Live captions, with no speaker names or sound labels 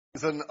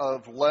Season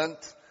of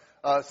Lent,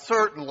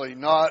 certainly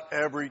not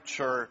every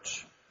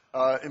church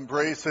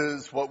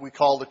embraces what we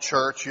call the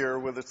church year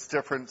with its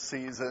different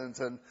seasons.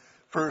 And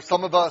for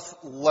some of us,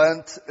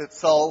 Lent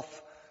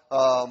itself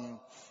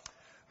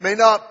may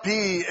not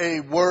be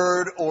a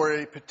word or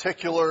a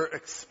particular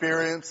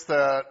experience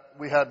that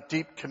we have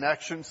deep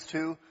connections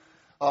to.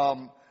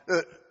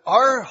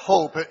 Our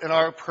hope and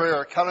our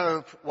prayer, kind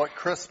of what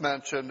Chris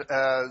mentioned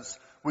as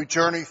we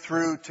journey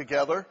through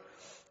together,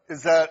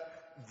 is that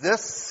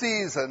this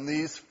season,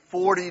 these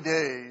 40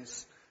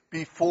 days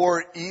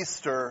before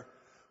Easter,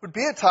 would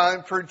be a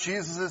time for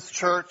Jesus'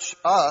 church,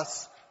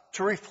 us,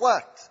 to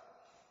reflect,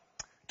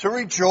 to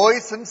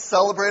rejoice and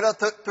celebrate at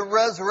the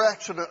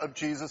resurrection of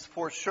Jesus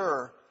for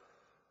sure,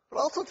 but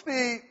also to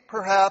be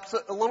perhaps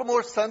a little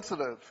more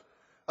sensitive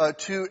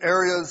to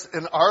areas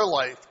in our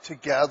life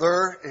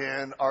together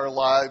and our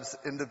lives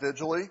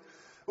individually,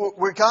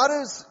 where God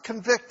is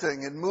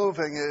convicting and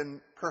moving,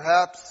 and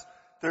perhaps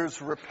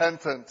there's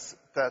repentance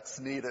that's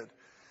needed.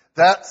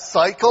 That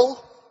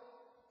cycle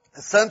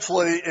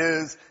essentially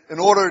is, in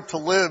order to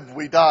live,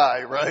 we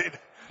die,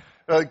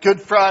 right?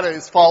 Good Friday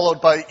is followed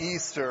by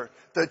Easter.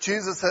 That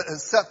Jesus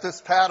has set this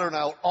pattern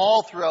out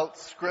all throughout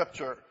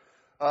Scripture.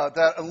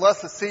 That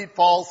unless a seed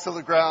falls to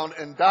the ground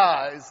and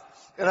dies,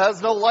 it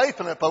has no life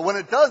in it. But when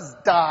it does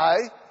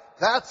die,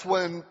 that's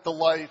when the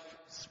life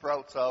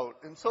sprouts out.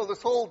 And so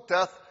this whole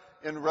death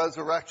and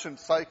resurrection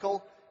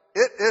cycle,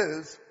 it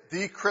is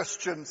the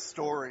Christian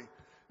story.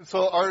 And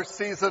so our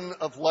season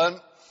of Lent,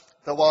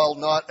 that while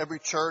not every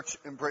church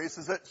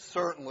embraces it,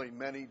 certainly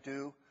many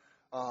do,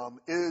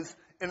 is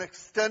an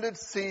extended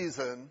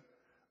season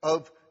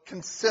of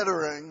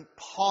considering,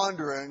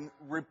 pondering,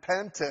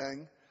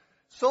 repenting,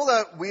 so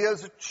that we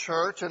as a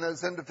church and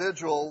as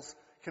individuals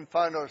can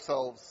find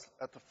ourselves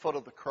at the foot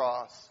of the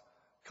cross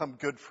come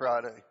Good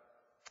Friday,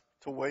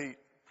 to wait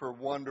for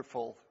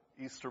wonderful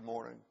Easter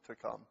morning to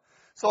come.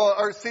 So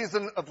our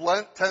season of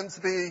Lent tends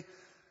to be,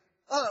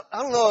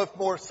 I don't know if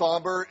more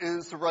somber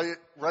is the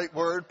right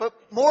word, but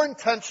more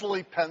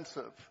intentionally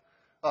pensive,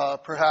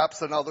 perhaps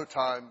than other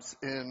times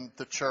in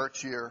the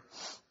church year.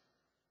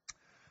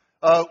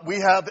 We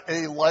have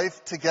a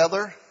life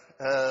together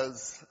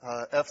as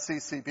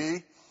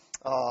FCCB.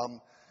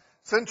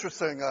 It's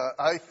interesting.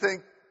 I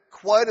think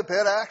quite a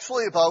bit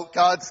actually about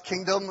God's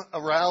kingdom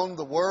around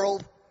the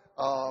world.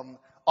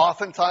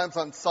 Oftentimes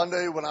on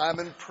Sunday when I'm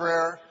in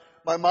prayer,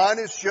 my mind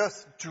is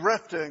just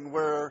drifting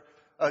where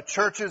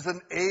churches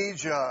in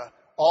Asia,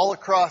 all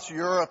across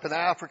Europe and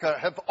Africa,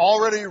 have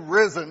already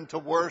risen to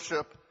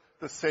worship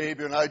the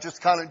Savior. And I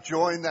just kind of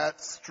join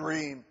that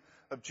stream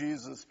of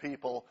Jesus'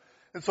 people.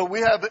 And so we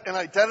have an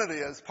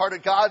identity as part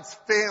of God's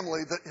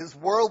family, His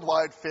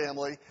worldwide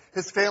family,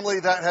 His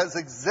family that has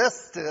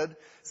existed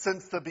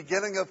since the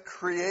beginning of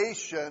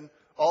creation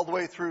all the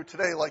way through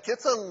today. Like,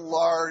 it's a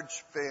large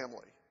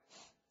family.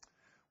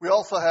 We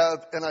also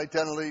have an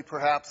identity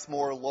perhaps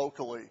more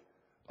locally.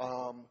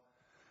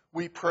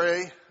 We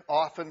pray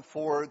often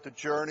for the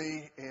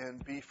Journey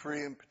and Be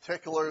Free in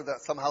particular,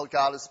 that somehow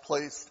God has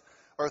placed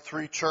our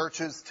three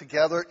churches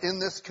together in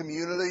this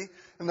community,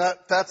 and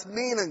that's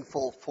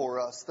meaningful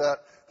for us, that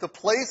the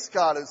place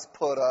God has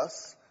put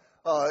us,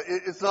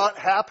 it's not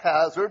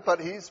haphazard, but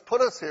He's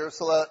put us here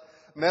so that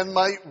men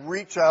might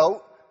reach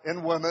out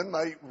and women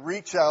might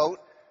reach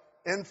out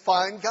and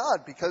find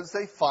God because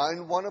they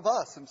find one of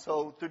us. And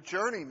so the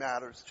Journey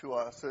matters to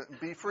us, and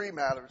Be Free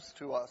matters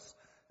to us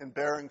in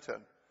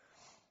Barrington.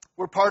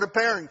 We're part of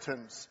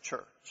Barrington's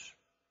church.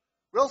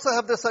 We also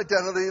have this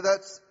identity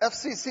that's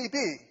FCCB,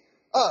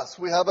 us.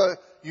 We have a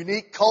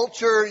unique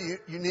culture,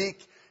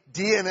 unique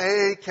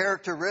DNA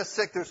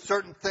characteristic. There's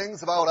certain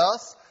things about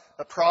us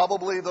that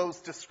probably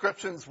those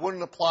descriptions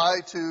wouldn't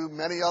apply to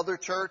many other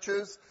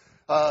churches.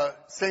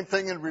 Same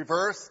thing in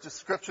reverse.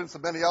 Descriptions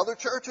of many other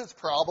churches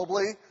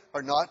probably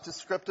are not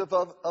descriptive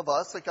of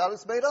us, that God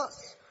has made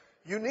us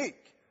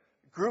unique.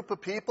 Group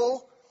of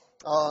people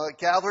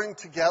gathering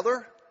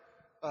together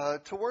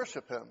to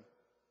worship Him.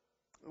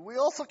 We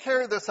also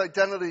carry this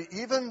identity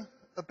even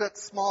a bit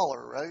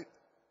smaller, right?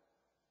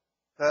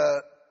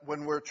 That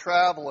when we're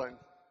traveling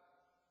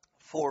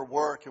for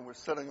work and we're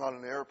sitting on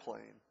an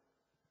airplane,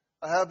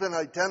 I have an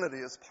identity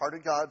as part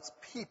of God's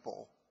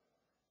people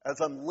as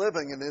I'm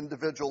living an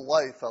individual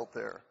life out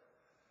there.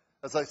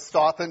 As I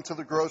stop into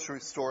the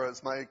grocery store,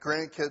 as my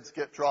grandkids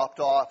get dropped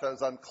off,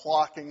 as I'm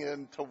clocking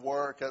in to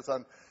work, as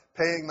I'm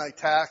paying my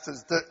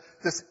taxes,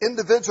 this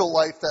individual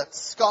life that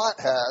Scott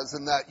has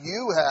and that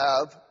you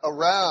have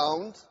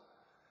around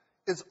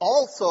is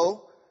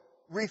also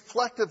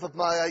reflective of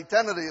my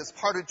identity as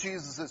part of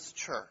Jesus'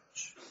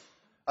 church.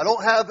 I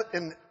don't have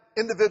an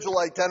individual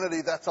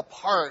identity that's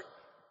apart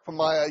from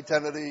my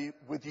identity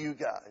with you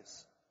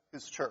guys,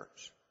 His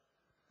church.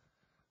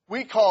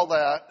 We call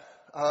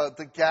that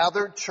the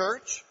gathered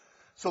church.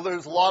 So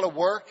there's a lot of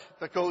work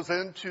that goes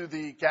into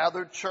the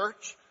gathered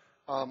church.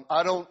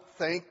 I don't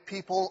thank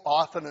people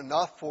often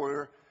enough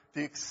for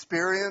the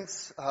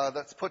experience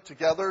that's put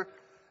together.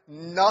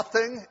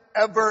 Nothing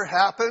ever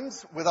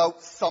happens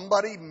without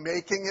somebody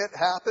making it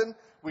happen.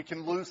 We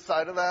can lose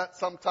sight of that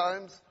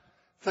sometimes.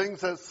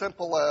 things as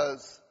simple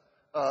as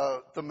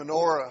the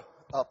menorah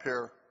up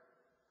here.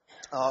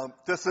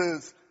 This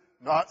is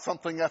not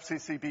something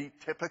FCCB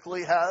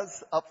typically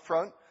has up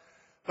front,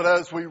 but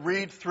as we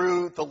read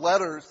through the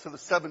letters to the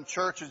 7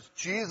 churches,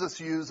 Jesus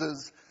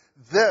uses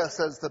this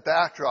as the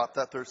backdrop,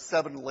 that there's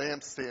 7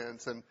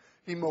 lampstands, and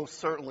he most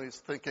certainly is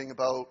thinking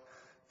about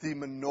the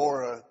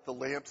menorah, the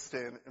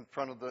lampstand in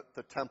front of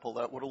the temple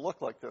that would have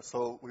looked like this.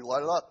 So we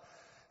light it up.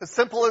 As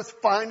simple as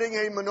finding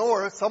a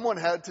menorah, someone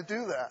had to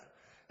do that.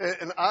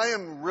 And I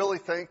am really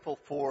thankful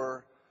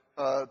for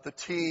the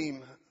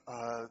team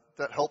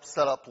that helped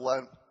set up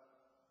Lent.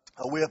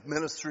 We have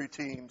ministry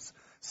teams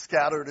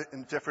scattered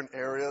in different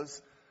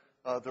areas.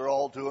 They're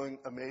all doing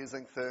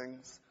amazing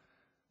things.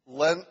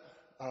 Lent,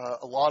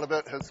 a lot of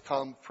it has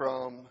come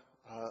from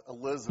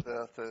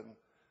Elizabeth and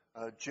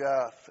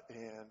Jeff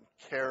and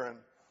Karen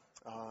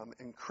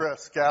and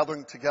Chris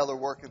gathering together,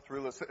 working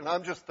through this. And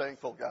I'm just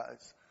thankful,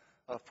 guys,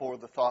 for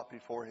the thought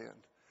beforehand.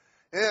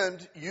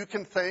 And you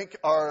can thank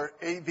our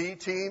AV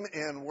team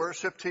and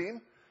worship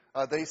team.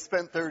 They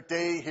spent their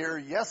day here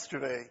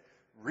yesterday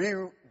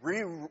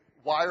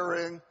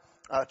rewiring,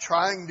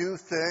 trying new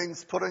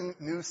things, putting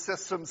new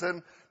systems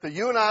in that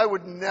you and I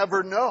would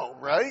never know,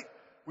 right?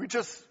 We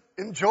just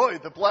enjoy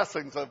the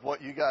blessings of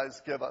what you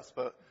guys give us,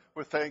 but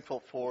we're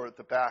thankful for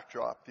the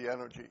backdrop, the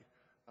energy,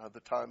 the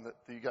time that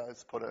you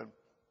guys put in.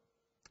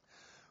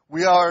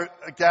 We are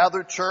a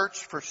gathered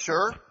church for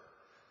sure,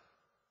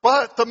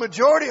 but the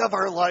majority of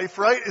our life,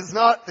 right, is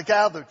not the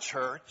gathered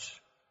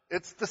church.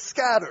 It's the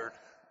scattered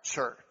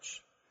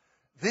church.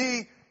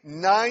 The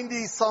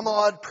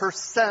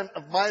 90-some-odd%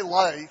 of my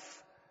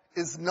life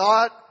is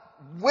not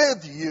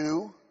with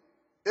you.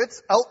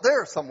 It's out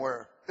there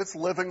somewhere. It's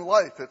living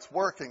life. It's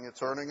working.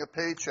 It's earning a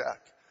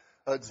paycheck.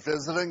 It's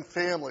visiting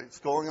families,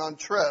 going on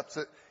trips.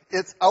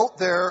 It's out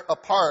there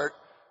apart.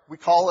 We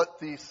call it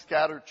the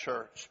scattered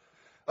church.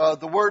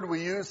 The word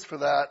we use for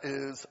that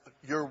is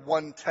your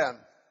 110.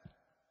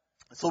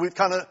 So we've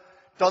kind of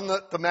done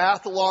the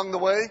math along the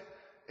way,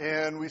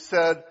 and we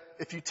said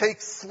if you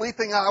take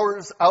sleeping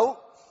hours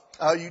out,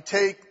 you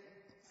take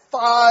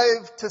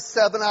 5 to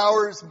 7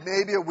 hours,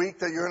 maybe a week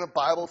that you're in a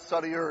Bible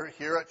study or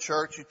here at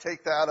church, you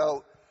take that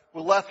out,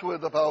 we're left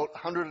with about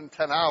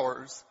 110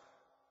 hours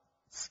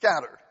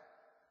scattered,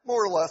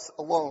 more or less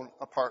alone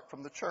apart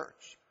from the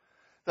church.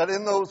 That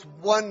in those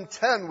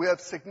 110, we have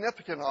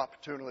significant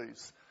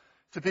opportunities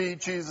to be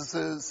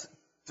Jesus'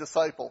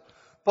 disciple.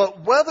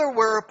 But whether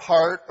we're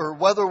apart or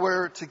whether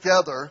we're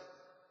together,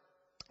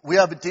 we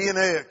have a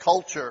DNA, a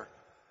culture,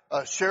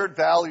 shared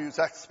values,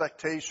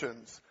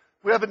 expectations.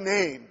 We have a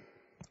name,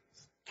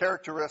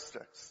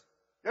 characteristics.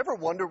 You ever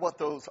wonder what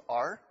those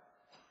are?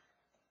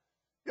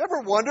 You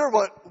ever wonder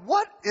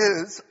what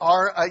is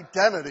our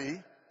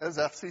identity as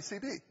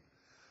FCCB?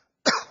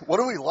 What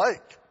do we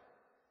like?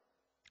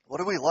 What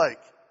do we like?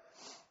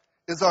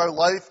 Is our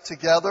life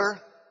together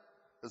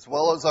as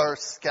well as our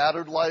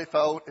scattered life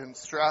out in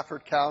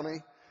Stratford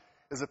County?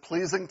 Is it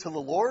pleasing to the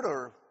Lord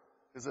or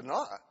is it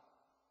not?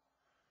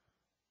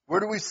 Where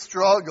do we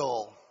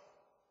struggle?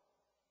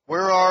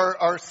 Where are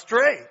our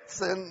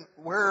strengths and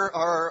where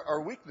are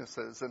our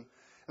weaknesses? And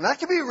that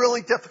can be a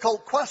really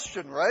difficult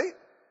question, right?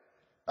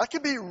 That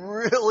can be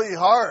really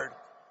hard.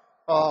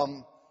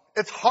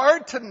 It's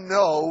hard to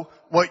know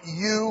what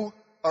you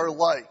are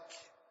like.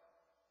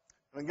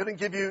 I'm going to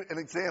give you an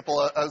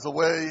example as a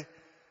way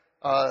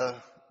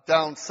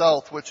down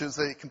south, which is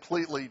a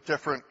completely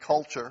different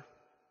culture,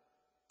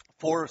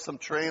 for some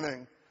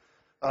training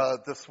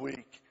this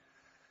week.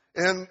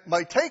 And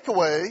my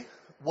takeaway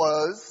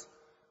was,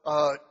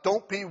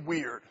 don't be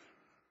weird,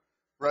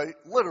 right?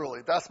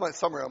 Literally, that's my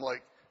summary. I'm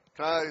like,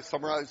 can I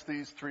summarize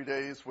these 3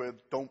 days with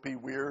don't be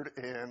weird?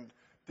 And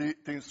the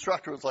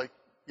instructor was like,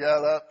 yeah,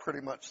 that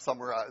pretty much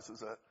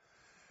summarizes it.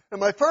 And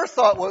my first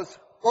thought was,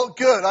 well,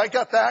 good, I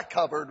got that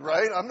covered,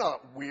 right? I'm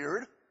not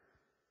weird.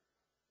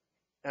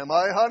 Am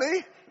I,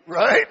 honey?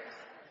 Right?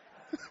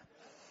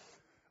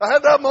 I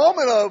had that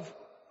moment of,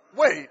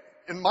 wait,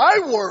 in my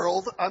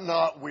world, I'm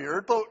not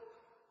weird, but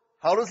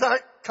how does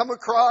that come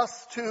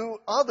across to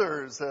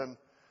others? And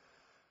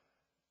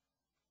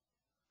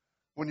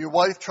when your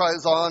wife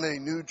tries on a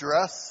new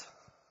dress,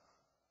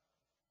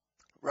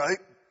 right?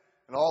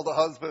 And all the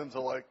husbands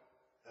are like,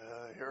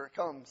 here it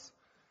comes.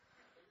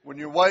 When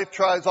your wife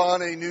tries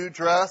on a new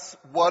dress,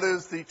 what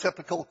is the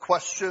typical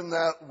question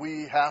that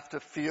we have to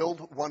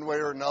field one way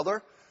or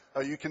another?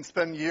 You can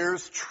spend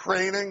years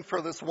training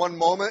for this one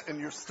moment and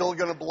you're still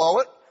going to blow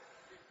it.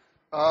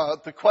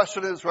 The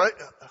question is, right,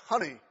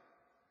 honey,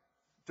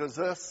 does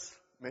this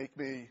make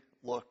me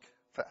look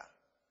fat?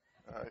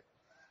 All right.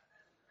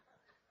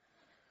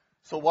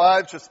 So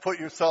wives, just put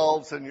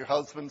yourselves in your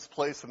husband's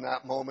place in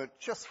that moment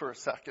just for a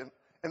second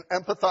and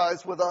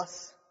empathize with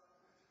us.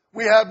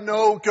 We have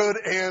no good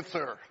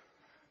answer.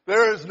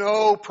 There is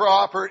no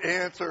proper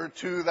answer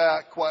to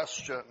that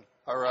question,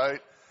 all right?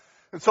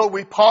 And so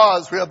we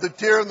pause. We have the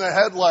deer in the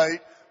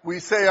headlight. We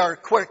say our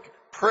quick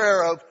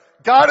prayer of,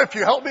 God, if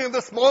you help me in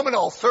this moment,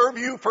 I'll serve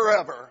you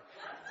forever.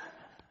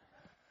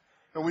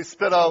 And we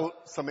spit out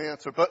some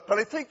answer. But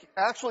I think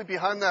actually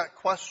behind that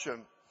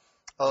question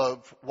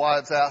of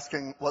wives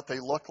asking what they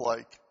look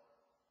like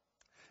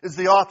is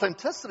the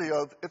authenticity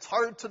of it's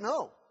hard to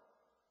know.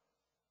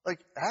 Like,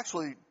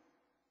 actually,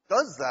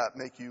 does that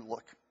make you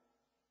look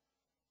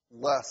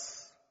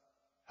less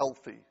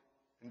healthy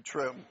and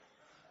trim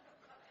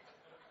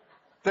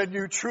than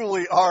you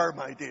truly are,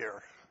 my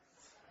dear?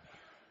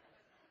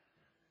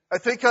 I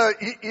think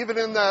even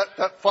in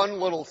that fun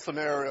little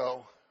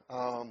scenario,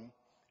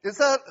 is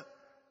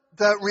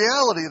that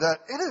reality that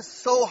it is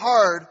so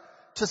hard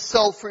to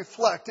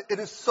self-reflect. It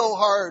is so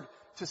hard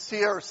to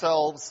see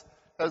ourselves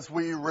as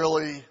we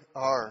really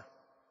are.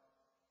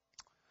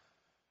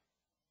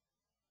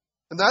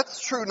 And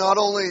that's true not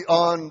only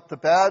on the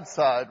bad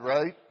side,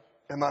 right?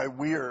 Am I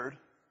weird?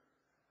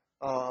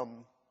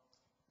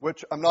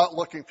 Which I'm not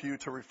looking for you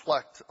to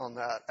reflect on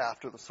that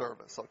after the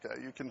service,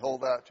 okay? You can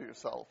hold that to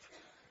yourself.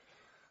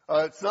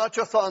 It's not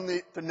just on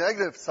the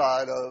negative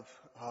side of,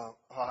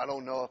 I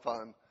don't know if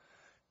I'm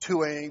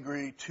too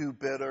angry, too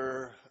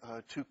bitter,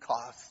 too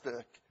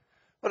caustic.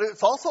 But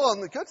it's also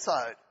on the good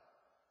side.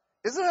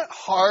 Isn't it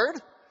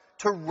hard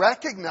to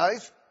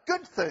recognize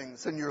good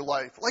things in your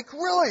life? Like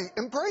really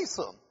embrace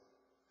them.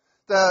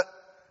 That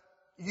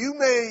you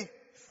may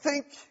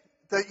think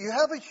that you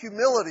have a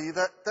humility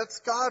that's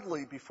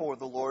godly before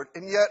the Lord,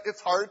 and yet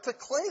it's hard to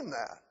claim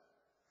that.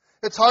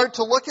 It's hard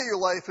to look at your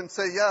life and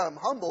say, yeah, I'm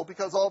humble,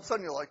 because all of a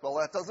sudden you're like, well,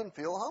 that doesn't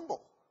feel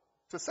humble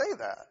to say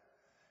that.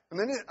 And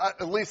then,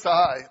 at least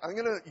I'm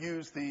going to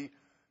use the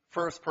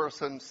first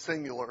person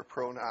singular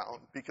pronoun,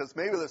 because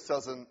maybe this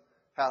doesn't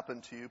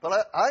happen to you.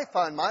 But I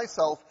find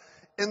myself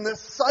in this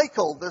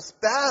cycle, this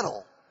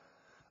battle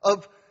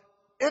of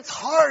it's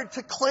hard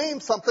to claim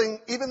something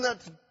even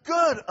that's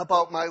good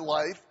about my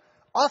life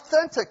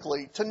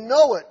authentically, to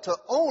know it, to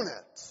own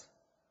it.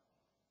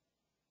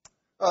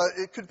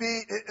 It could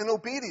be an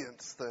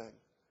obedience thing,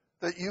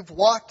 that you've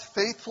walked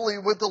faithfully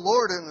with the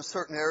Lord in a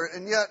certain area,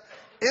 and yet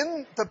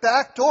in the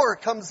back door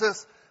comes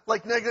this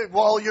like negative,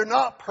 well, you're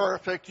not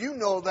perfect, you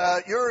know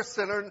that, you're a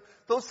sinner.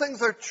 Those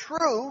things are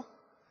true,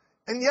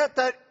 and yet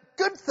that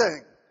good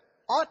thing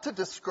ought to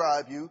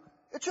describe you.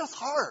 It's just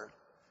hard.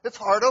 It's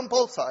hard on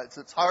both sides.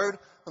 It's hard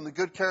on the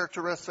good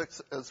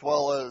characteristics as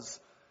well as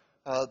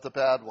the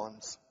bad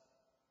ones.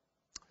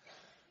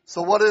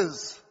 So what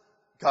is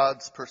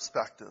God's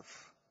perspective?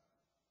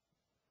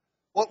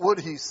 What would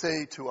he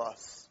say to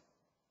us,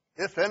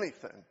 if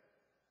anything?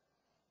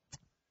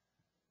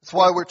 That's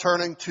why we're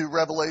turning to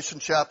Revelation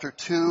chapter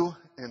 2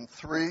 and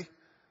 3.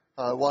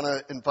 I want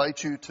to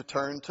invite you to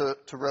turn to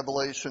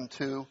Revelation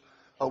 2.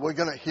 We're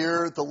going to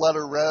hear the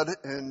letter read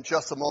in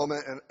just a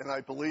moment, and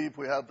I believe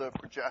we have the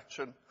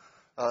projection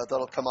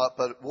that'll come up,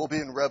 but we'll be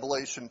in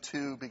Revelation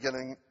 2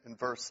 beginning in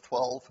verse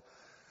 12.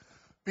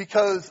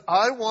 Because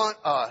I want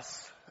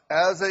us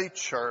as a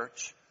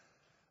church,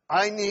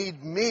 I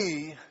need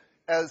me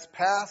as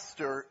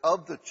pastor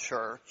of the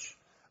church,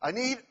 I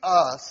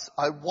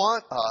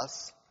want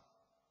us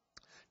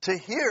to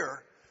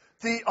hear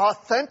the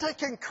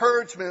authentic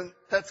encouragement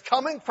that's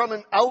coming from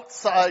an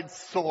outside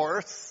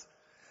source,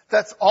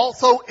 that's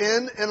also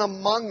in and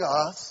among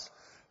us,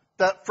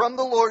 that from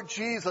the Lord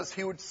Jesus,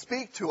 he would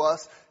speak to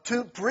us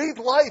to breathe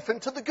life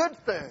into the good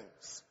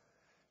things.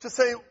 To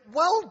say,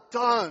 well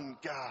done,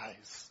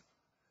 guys.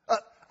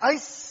 I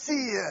see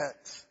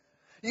it.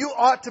 You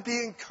ought to be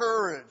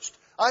encouraged.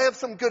 I have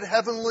some good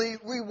heavenly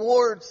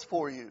rewards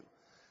for you.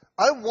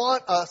 I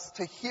want us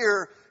to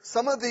hear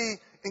some of the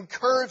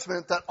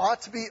encouragement that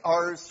ought to be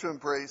ours to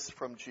embrace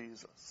from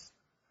Jesus.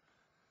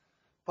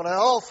 But I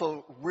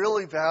also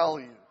really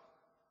value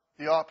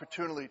the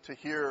opportunity to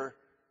hear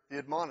the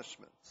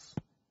admonishments.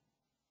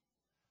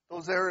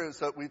 Those areas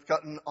that we've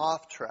gotten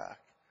off track.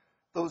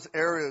 Those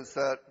areas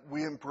that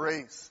we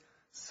embrace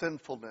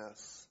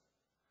sinfulness.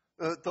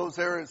 Those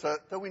areas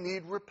that we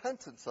need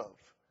repentance of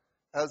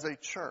as a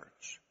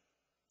church.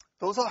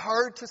 Those are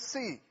hard to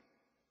see.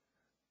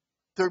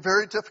 They're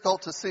very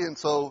difficult to see, and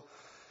so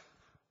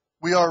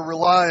we are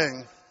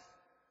relying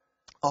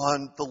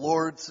on the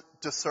Lord's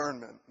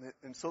discernment.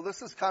 And so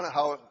this is kind of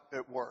how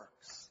it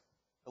works,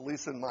 at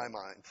least in my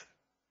mind.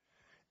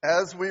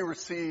 As we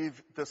receive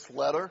this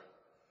letter,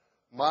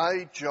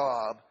 my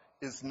job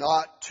is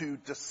not to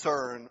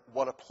discern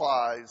what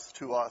applies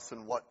to us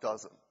and what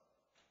doesn't.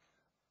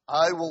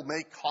 I will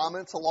make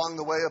comments along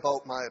the way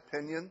about my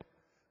opinion,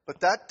 but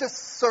that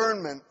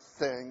discernment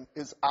thing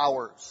is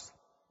ours.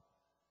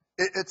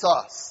 It's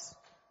us.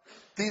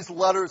 These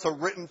letters are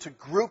written to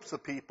groups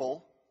of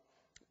people.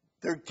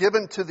 They're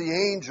given to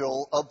the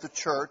angel of the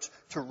church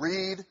to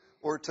read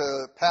or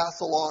to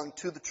pass along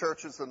to the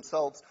churches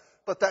themselves.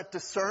 But that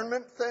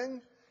discernment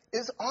thing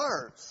is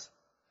ours.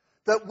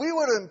 That we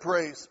would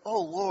embrace,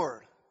 oh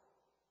Lord,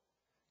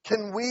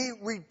 can we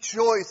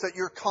rejoice at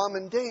your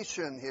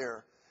commendation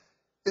here?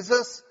 Is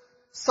this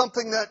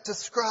something that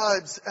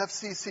describes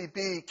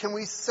FCCB? Can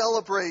we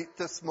celebrate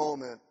this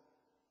moment,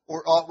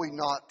 or ought we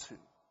not to?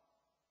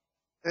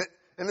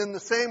 And in the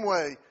same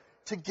way,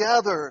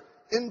 together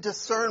in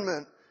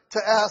discernment,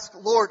 to ask,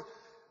 Lord,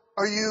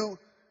 are you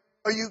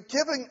are you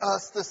giving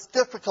us this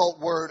difficult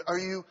word? Are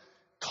you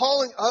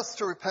calling us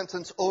to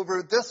repentance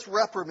over this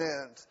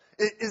reprimand?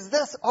 Is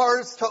this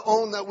ours to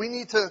own, that we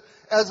need to,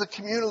 as a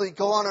community,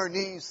 go on our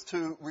knees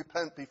to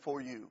repent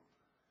before you?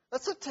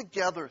 That's a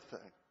together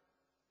thing.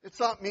 It's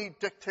not me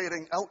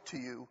dictating out to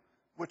you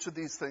which of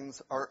these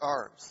things are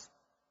ours.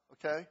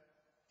 Okay?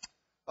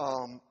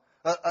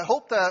 I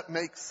hope that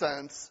makes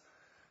sense.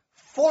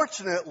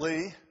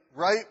 Fortunately,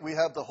 right, we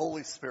have the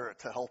Holy Spirit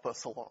to help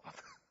us along.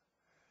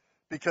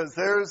 Because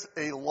there's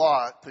a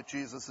lot that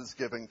Jesus is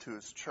giving to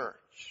his church.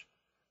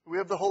 We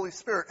have the Holy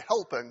Spirit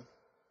helping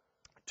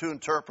to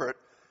interpret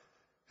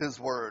his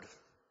word.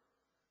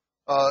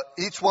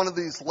 Each one of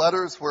these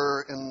letters,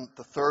 we're in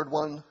the third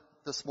one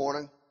this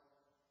morning.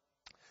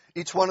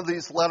 Each one of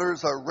these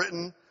letters are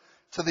written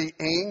to the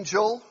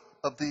angel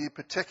of the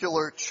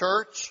particular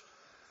church.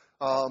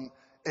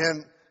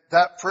 And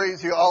that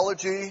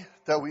phraseology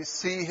that we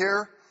see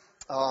here,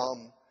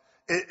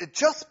 it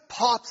just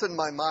pops in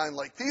my mind.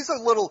 Like, these are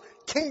little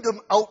kingdom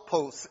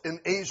outposts in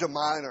Asia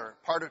Minor,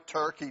 part of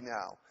Turkey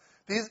now.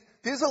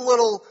 These are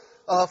little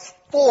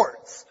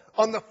forts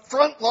on the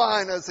front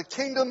line as the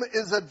kingdom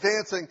is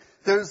advancing.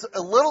 There's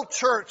a little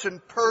church in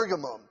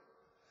Pergamum,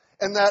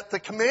 and that the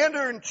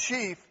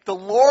commander-in-chief, the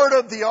Lord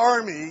of the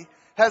army,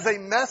 has a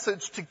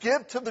message to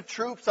give to the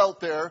troops out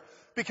there,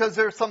 because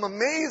there's some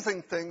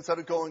amazing things that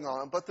are going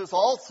on, but there's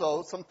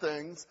also some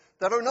things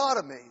that are not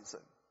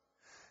amazing.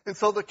 And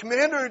so the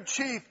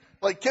commander-in-chief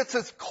gets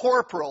his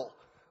corporal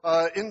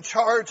in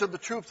charge of the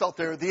troops out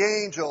there,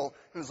 the angel,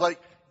 who's like,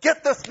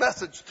 get this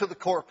message to the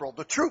corporal.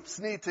 The troops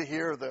need to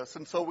hear this.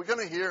 And so we're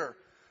going to hear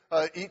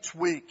each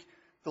week.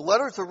 The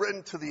letters are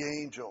written to the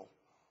angel.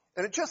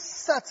 And it just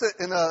sets it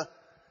in a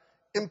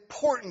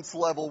importance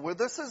level where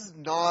this is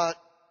not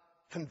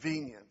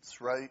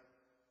convenience, right?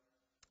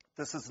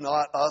 This is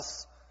not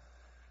us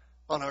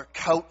on our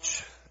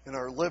couch in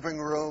our living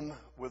room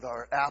with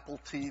our Apple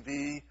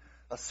TV,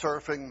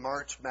 surfing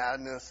March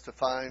Madness to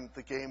find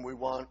the game we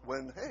want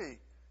when, hey,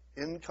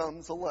 in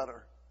comes a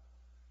letter.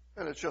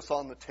 And it's just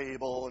on the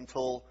table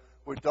until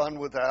we're done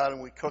with that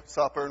and we cook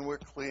supper and we're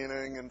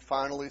cleaning and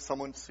finally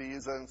someone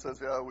sees it and says,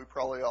 yeah, we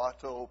probably ought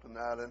to open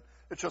that, and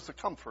it's just a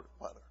comfort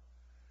letter.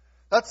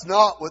 That's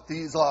not what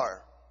these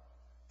are.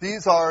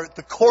 These are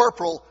the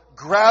corporal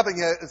grabbing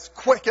it as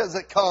quick as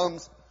it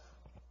comes,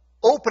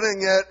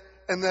 opening it,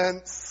 and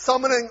then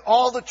summoning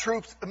all the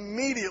troops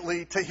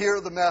immediately to hear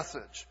the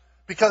message.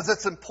 Because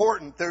it's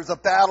important. There's a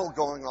battle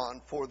going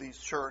on for these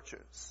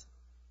churches.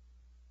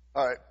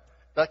 All right.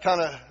 That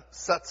kind of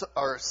sets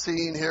our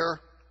scene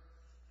here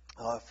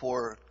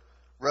for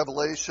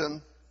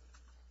Revelation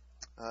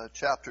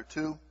chapter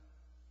 2,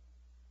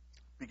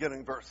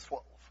 beginning verse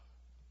 12.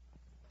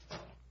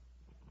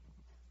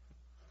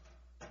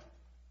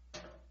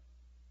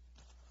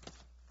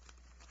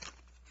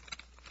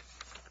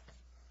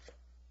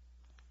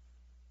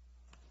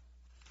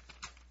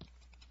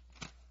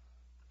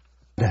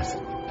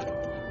 Death.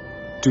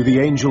 To the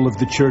angel of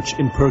the church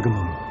in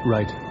Pergamum,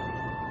 write,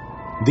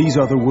 these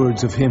are the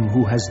words of him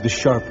who has the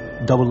sharp,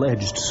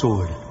 double-edged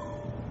sword.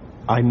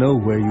 I know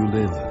where you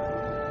live,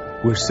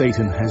 where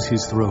Satan has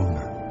his throne.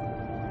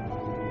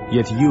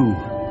 Yet you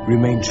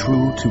remain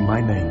true to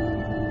my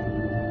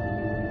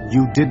name.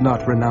 You did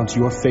not renounce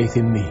your faith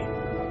in me,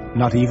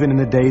 not even in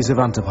the days of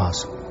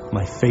Antipas,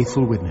 my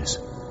faithful witness,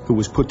 who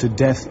was put to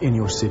death in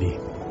your city,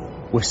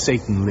 where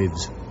Satan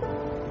lives.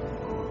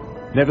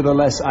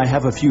 Nevertheless, I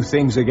have a few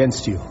things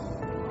against you.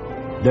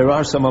 There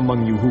are some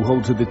among you who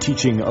hold to the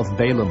teaching of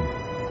Balaam,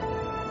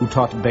 who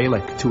taught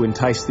Balak to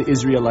entice the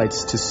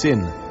Israelites to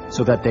sin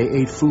so that they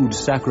ate food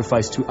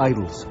sacrificed to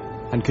idols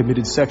and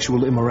committed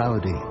sexual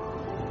immorality.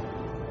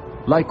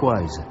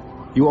 Likewise,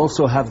 you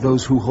also have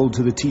those who hold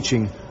to the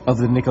teaching of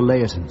the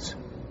Nicolaitans.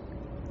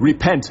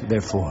 Repent,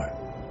 therefore.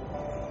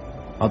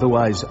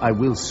 Otherwise, I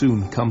will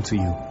soon come to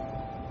you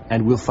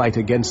and will fight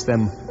against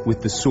them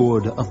with the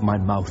sword of my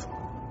mouth.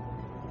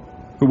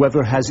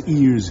 Whoever has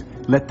ears,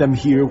 let them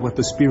hear what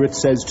the Spirit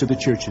says to the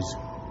churches.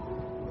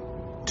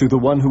 To the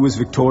one who is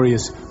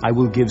victorious, I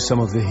will give some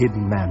of the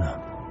hidden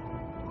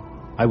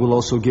manna. I will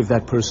also give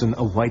that person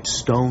a white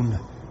stone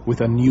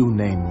with a new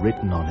name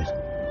written on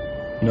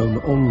it,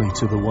 known only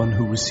to the one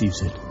who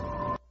receives it.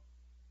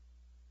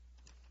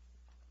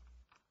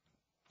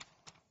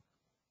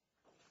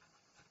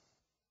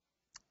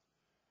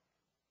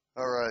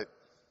 All right.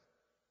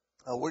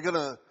 We're going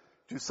to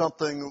do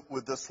something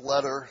with this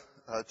letter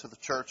to the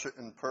church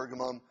in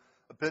Pergamum,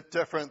 a bit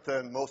different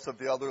than most of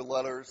the other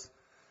letters,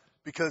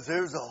 because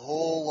there's a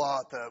whole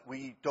lot that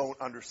we don't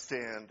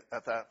understand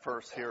at that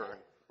first hearing,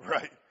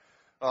 right?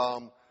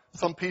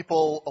 Some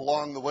people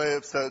along the way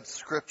have said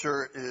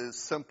Scripture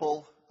is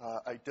simple.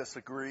 I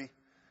disagree.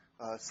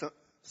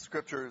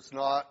 Scripture is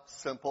not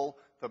simple.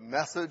 The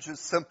message is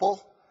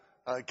simple.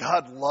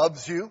 God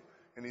loves you,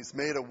 and He's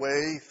made a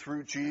way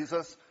through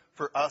Jesus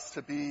for us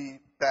to be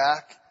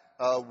back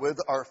with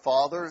our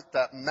Father.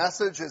 That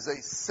message is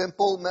a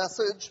simple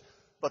message,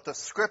 but the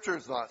Scripture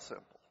is not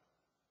simple.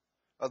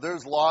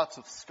 There's lots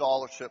of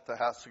scholarship that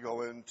has to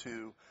go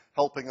into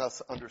helping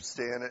us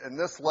understand it. And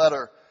this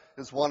letter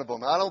is one of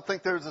them. I don't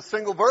think there's a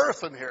single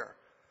verse in here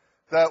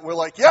that we're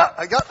like, yeah,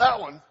 I got that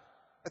one.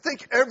 I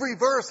think every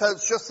verse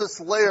has just this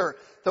layer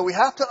that we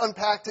have to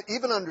unpack to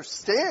even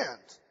understand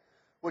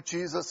what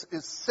Jesus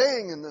is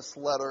saying in this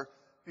letter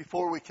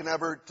before we can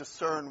ever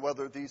discern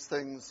whether these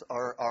things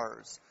are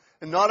ours.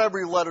 And not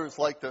every letter is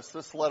like this.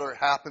 This letter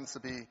happens to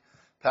be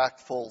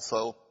packed full.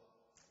 So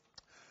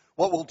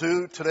what we'll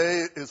do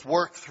today is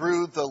work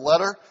through the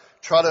letter,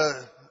 try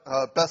to,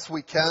 best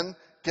we can,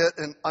 get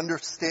an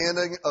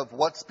understanding of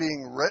what's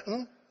being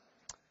written,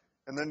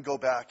 and then go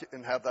back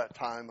and have that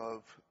time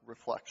of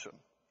reflection.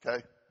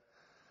 Okay?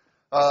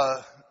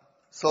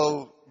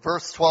 So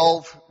verse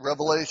 12,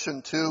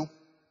 Revelation 2.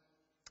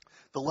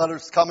 The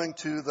letter's coming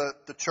to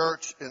the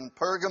church in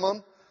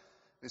Pergamum.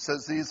 He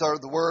says, these are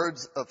the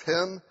words of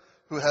him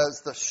who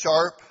has the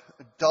sharp,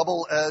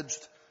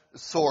 double-edged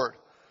sword.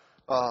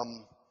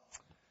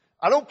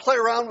 I don't play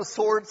around with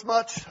swords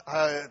much.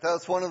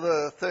 That's one of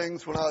the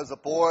things when I was a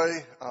boy.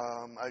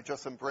 I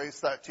just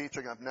embraced that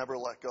teaching. I've never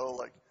let go.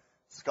 Like,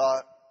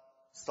 Scott,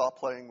 stop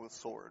playing with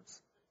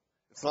swords.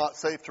 It's not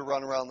safe to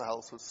run around the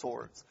house with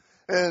swords.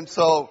 And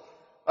so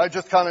I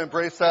just kind of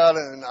embrace that,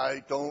 and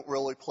I don't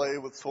really play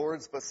with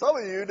swords, but some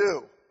of you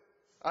do.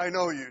 I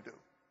know you do.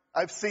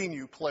 I've seen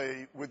you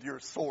play with your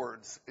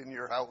swords in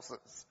your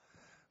houses.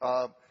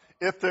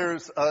 If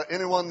there's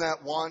anyone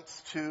that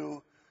wants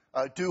to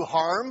do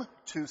harm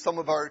to some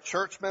of our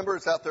church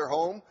members at their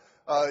home,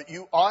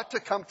 you ought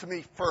to come to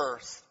me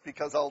first,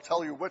 because I'll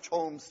tell you which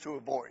homes to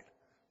avoid.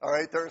 All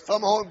right? There are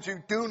some homes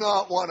you do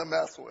not want to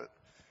mess with.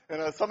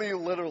 And some of you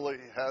literally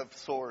have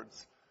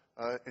swords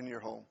in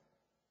your home.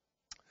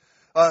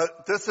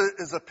 This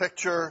is a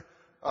picture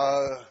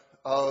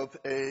of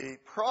a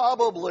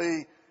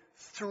probably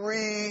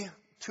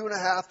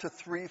 2.5 to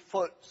 3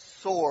 foot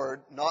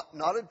sword,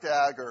 not a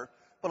dagger,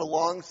 but a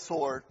long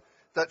sword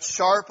that's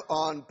sharp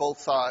on both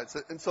sides.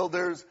 And so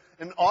there's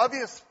an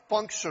obvious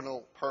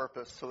functional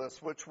purpose to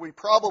this, which we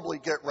probably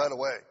get right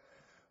away.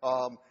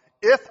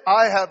 If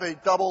I have a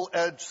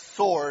double-edged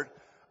sword,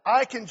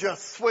 I can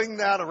just swing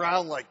that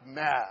around like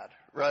mad,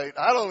 right?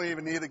 I don't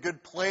even need a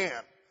good plan.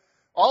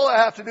 All I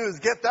have to do is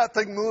get that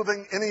thing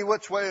moving any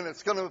which way, and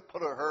it's going to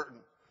put a hurting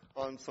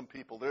on some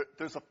people.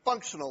 There's a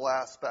functional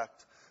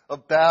aspect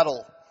of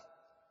battle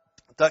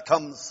that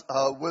comes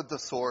with the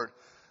sword.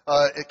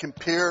 It can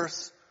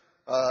pierce.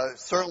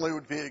 Certainly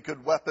would be a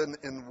good weapon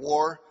in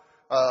war.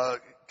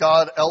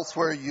 God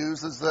elsewhere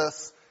uses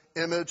this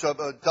image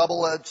of a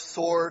double-edged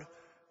sword,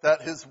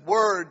 that his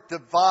word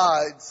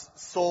divides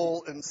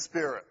soul and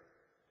spirit.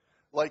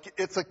 Like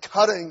it's a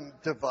cutting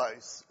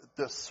device,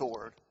 this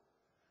sword.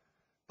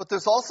 But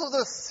there's also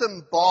this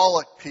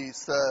symbolic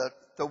piece that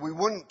we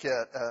wouldn't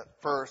get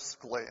at first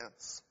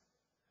glance.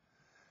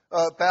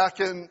 Back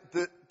in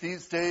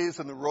these days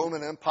in the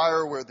Roman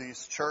Empire where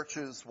these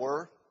churches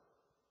were,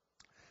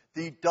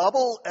 the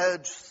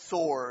double-edged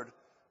sword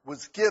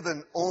was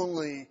given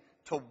only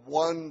to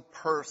one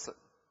person.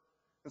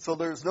 And so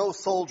there's no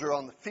soldier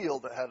on the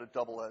field that had a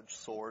double-edged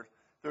sword.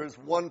 There's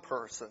one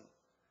person.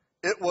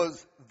 It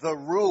was the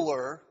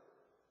ruler,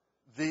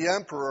 the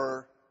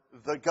emperor,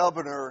 the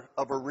governor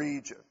of a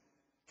region.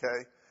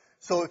 Okay?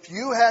 So if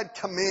you had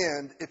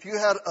command, if you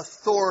had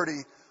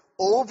authority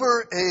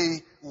over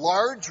a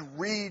large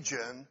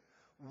region,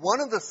 one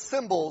of the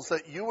symbols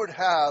that you would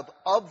have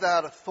of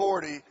that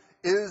authority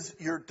is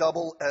your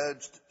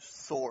double-edged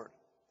sword.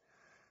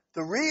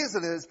 The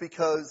reason is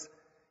because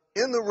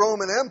in the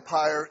Roman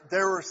Empire,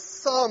 there were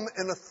some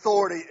in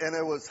authority, and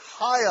it was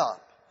high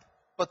up,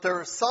 but there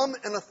were some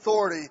in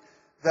authority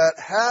that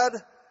had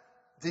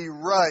the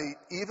right,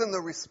 even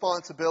the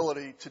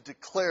responsibility, to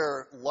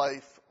declare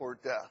life or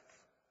death.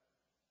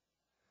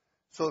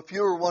 So if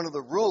you were one of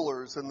the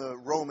rulers in the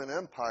Roman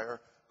Empire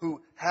who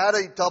had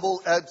a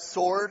double-edged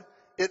sword,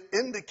 it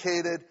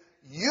indicated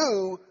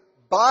you,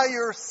 by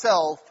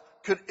yourself,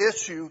 could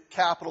issue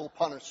capital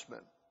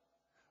punishment.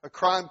 A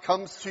crime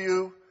comes to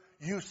you,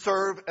 you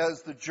serve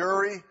as the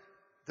jury,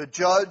 the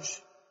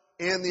judge,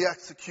 and the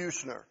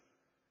executioner.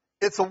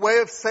 It's a way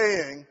of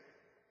saying,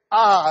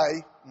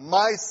 I,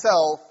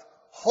 myself,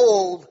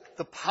 hold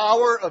the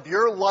power of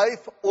your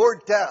life or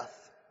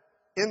death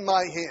in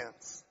my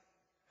hands.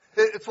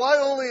 It's why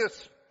only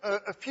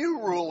a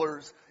few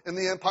rulers in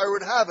the empire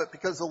would have it,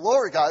 because the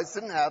lower guys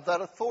didn't have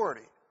that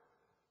authority.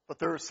 But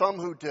there are some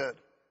who did.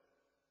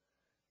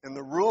 And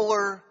the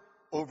ruler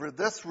over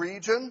this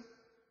region,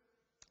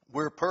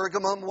 where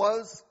Pergamum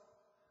was,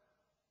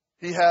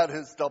 he had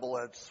his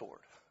double-edged sword.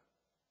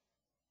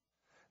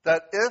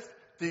 That if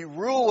the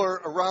ruler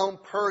around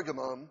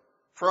Pergamum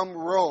from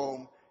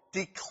Rome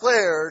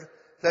declared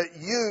that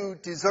you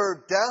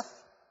deserved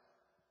death,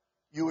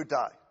 you would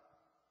die.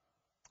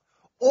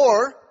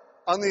 Or,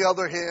 on the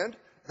other hand,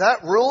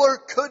 that ruler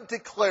could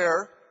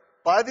declare,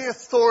 by the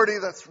authority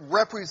that's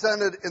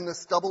represented in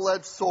this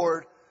double-edged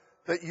sword,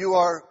 that you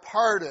are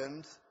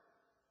pardoned,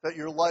 that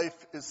your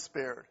life is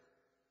spared.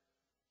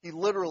 He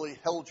literally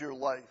held your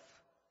life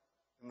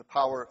in the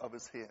power of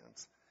his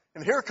hands.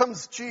 And here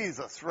comes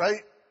Jesus,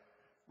 right?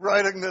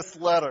 writing this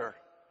letter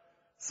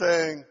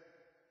saying,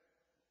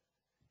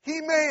 he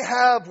may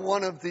have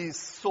one of these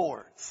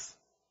swords,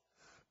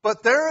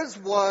 but there is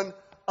one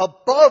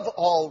above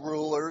all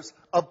rulers,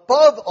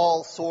 above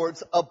all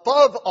swords,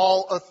 above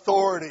all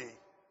authority.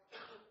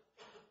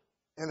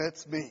 And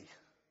it's me.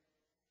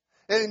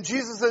 And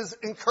Jesus is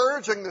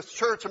encouraging this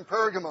church in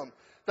Pergamum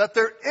that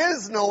there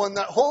is no one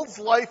that holds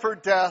life or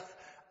death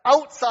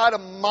outside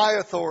of my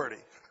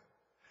authority.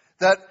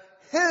 That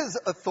his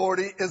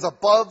authority is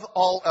above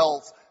all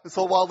else. And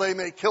so while they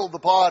may kill the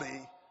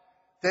body,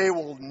 they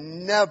will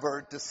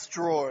never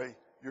destroy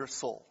your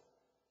soul.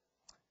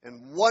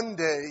 And one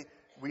day,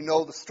 we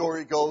know the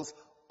story goes,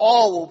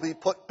 all will be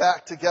put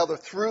back together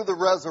through the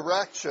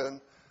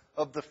resurrection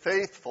of the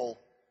faithful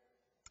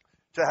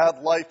to have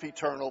life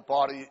eternal,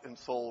 body and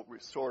soul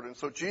restored. And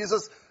so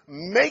Jesus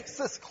makes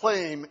this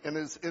claim in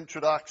his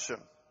introduction.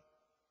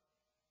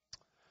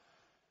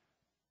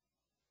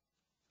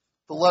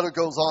 The letter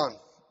goes on.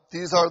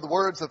 These are the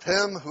words of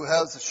him who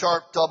has a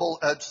sharp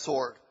double-edged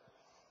sword.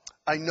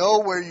 I know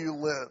where you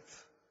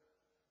live,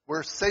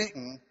 where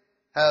Satan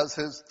has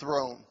his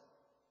throne.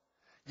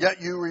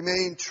 Yet you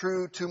remain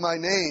true to my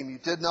name. You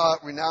did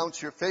not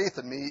renounce your faith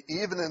in me,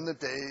 even in the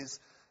days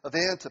of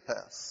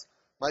Antipas,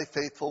 my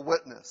faithful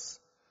witness,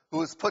 who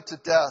was put to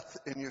death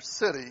in your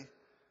city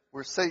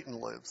where Satan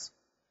lives.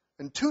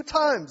 And 2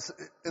 times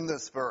in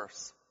this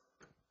verse,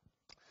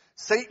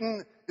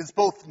 Satan is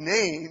both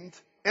named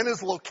and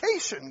his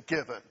location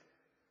given.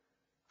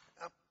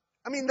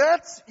 I mean,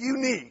 that's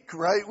unique,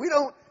 right? We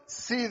don't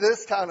see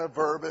this kind of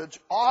verbiage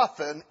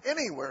often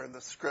anywhere in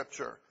the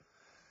scripture.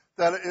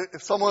 That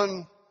if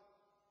someone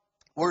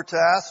were to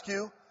ask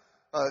you,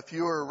 if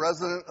you were a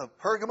resident of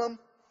Pergamum,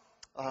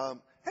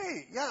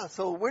 hey, yeah,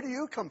 so where do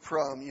you come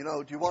from? You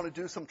know, do you want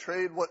to do some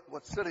trade?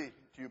 What city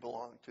do you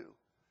belong to?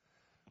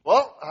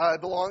 Well, I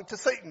belong to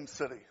Satan's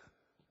city.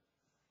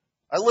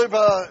 I live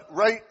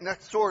right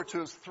next door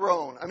to his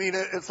throne. I mean,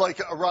 it's like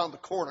around the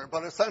corner,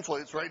 but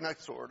essentially it's right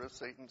next door to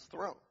Satan's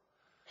throne.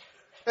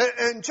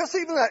 And just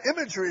even that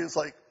imagery is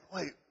like,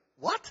 wait,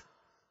 what?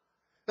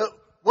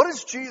 What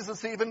is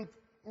Jesus even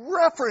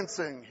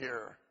referencing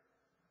here?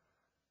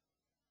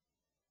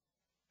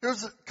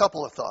 Here's a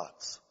couple of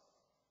thoughts.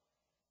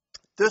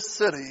 This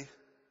city,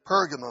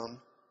 Pergamum,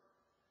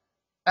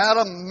 at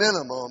a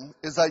minimum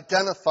is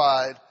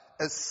identified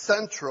as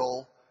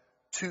central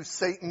to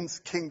Satan's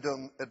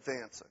kingdom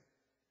advancing.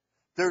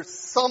 There's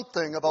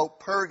something about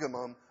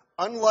Pergamum,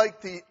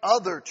 unlike the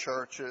other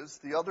churches,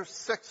 the other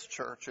 6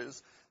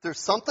 churches, there's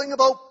something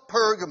about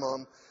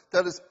Pergamum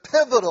that is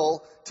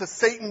pivotal to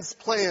Satan's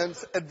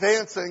plans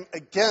advancing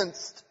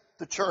against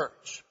the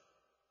church.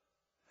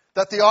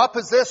 That the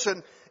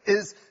opposition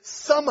is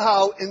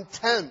somehow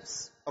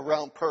intense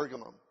around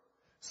Pergamum.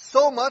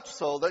 So much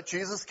so that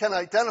Jesus can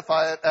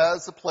identify it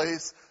as the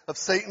place of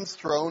Satan's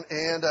throne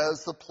and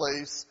as the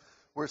place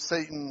where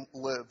Satan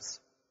lives.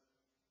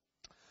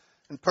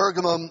 In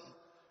Pergamum,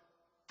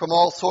 from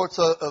all sorts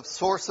of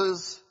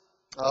sources,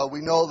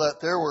 we know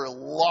that there were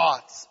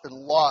lots and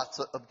lots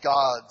of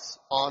gods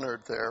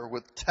honored there,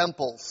 with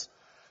temples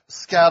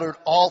scattered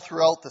all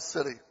throughout the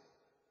city.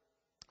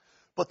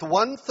 But the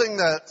one thing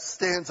that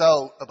stands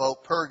out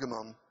about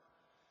Pergamum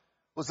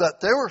was that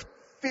they were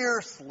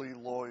fiercely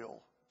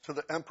loyal to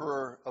the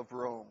emperor of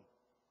Rome.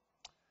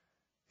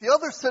 The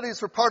other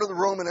cities were part of the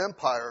Roman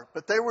Empire,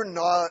 but they were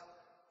not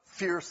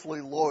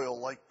fiercely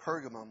loyal like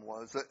Pergamum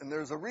was, and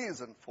there's a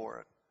reason for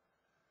it.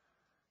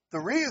 The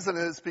reason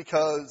is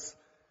because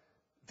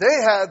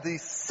they had the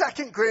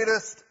second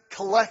greatest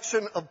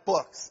collection of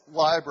books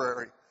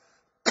library.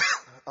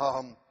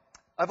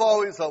 I've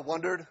always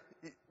wondered,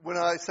 when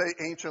I say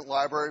ancient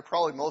library,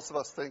 probably most of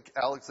us think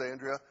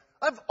Alexandria.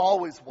 I've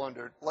always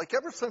wondered, like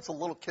ever since a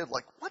little kid,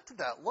 like what did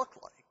that look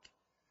like?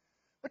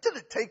 What did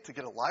it take to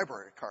get a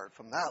library card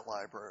from that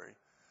library?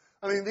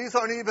 I mean, these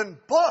aren't even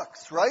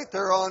books, right?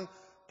 They're on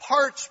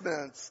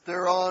parchments.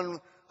 They're on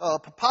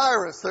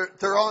papyrus.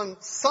 They're on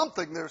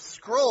something. They're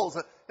scrolls.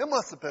 It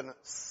must have been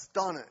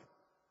stunning.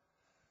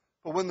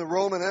 But when the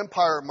Roman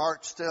Empire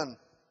marched in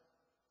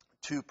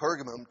to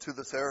Pergamum, to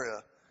this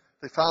area,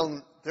 they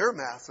found their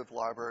massive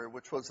library,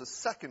 which was the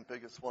second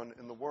biggest one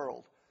in the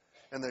world.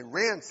 And they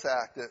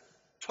ransacked it,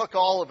 took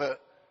all of it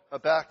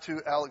back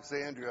to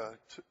Alexandria,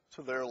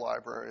 to their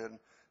library. And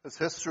as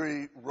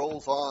history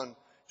rolls on,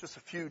 just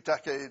a few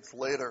decades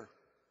later,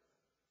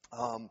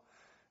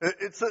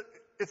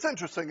 it's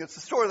interesting. It's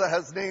a story that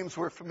has names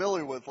we're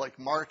familiar with, like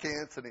Mark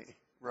Antony,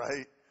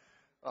 right?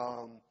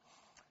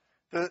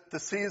 The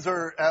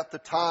Caesar at the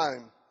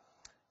time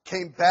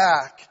came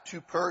back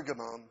to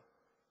Pergamum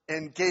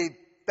and gave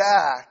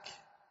back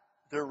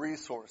their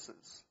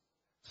resources.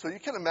 So you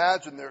can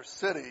imagine their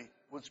city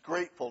was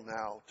grateful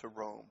now to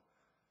Rome.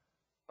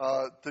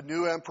 The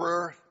new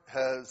emperor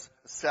has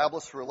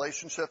established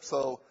relationships.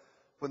 So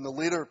when the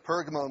leader of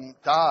Pergamum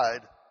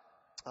died,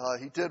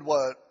 he did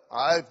what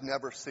I've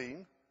never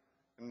seen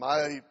in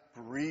my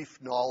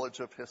brief knowledge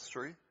of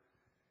history.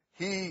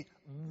 He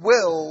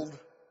willed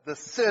the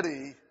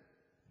city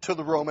to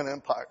the Roman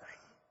Empire.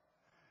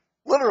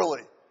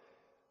 Literally.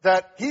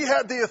 that he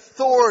had the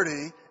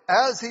authority,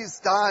 as he's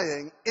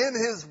dying, in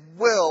his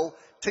will,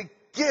 to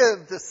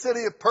give the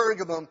city of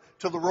Pergamum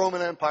to the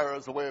Roman Empire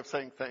as a way of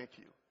saying thank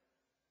you.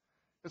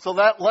 And so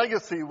that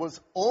legacy was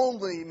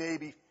only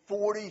maybe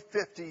 40,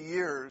 50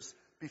 years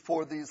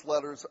before these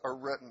letters are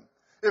written.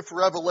 If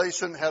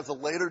Revelation has a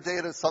later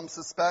date, as some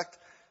suspect,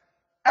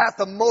 at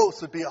the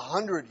most it would be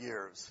 100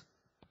 years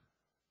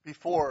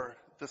before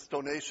this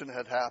donation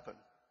had happened.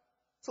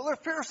 So they're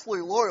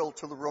fiercely loyal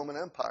to the Roman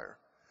Empire.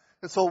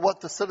 And so what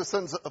the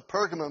citizens of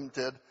Pergamum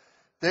did,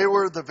 they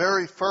were the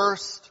very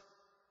first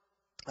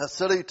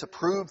city to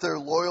prove their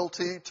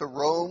loyalty to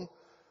Rome.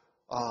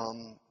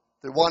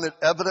 They wanted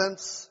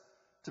evidence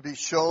to be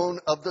shown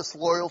of this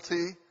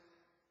loyalty.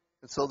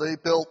 And so they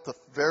built the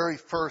very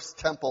first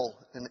temple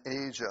in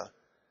Asia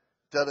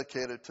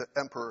dedicated to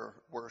emperor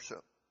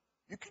worship.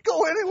 You could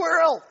go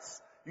anywhere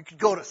else. You could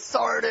go to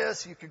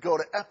Sardis. You could go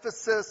to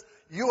Ephesus.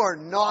 You are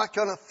not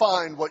going to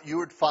find what you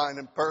would find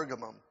in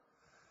Pergamum.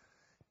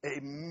 A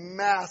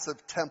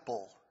massive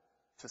temple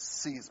to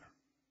Caesar.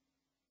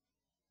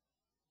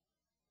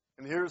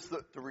 And here's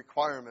the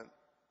requirement.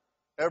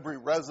 Every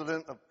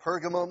resident of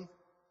Pergamum,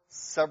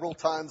 several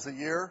times a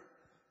year,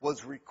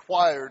 was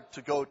required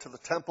to go to the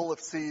temple of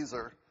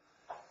Caesar,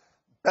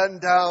 bend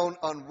down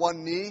on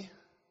one knee,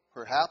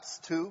 perhaps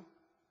two,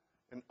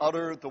 and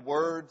utter the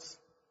words,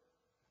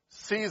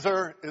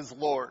 "Caesar is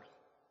Lord."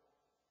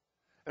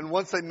 And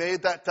once they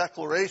made that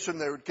declaration,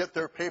 they would get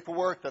their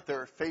paperwork that they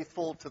were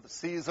faithful to the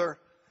Caesar.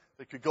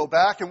 They could go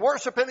back and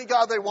worship any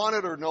god they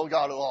wanted or no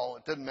god at all.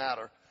 It didn't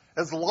matter.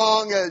 As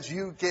long as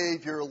you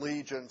gave your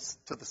allegiance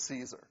to the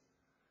Caesar,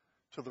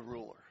 to the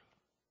ruler.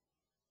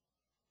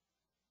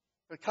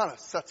 It kind of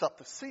sets up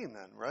the scene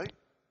then, right?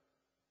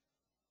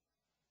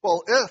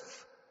 Well,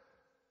 if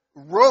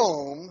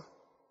Rome,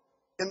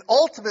 and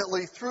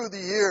ultimately through the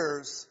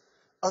years,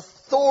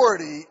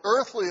 authority,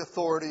 earthly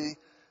authority,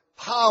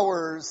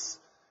 powers,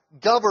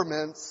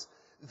 governments,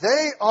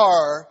 they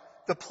are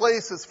the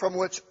places from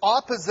which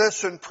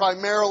opposition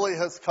primarily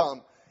has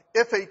come.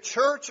 If a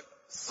church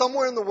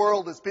somewhere in the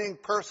world is being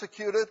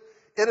persecuted,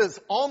 it is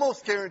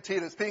almost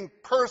guaranteed it's being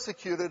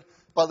persecuted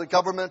by the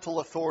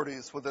governmental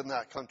authorities within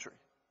that country.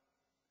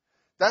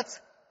 That's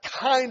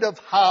kind of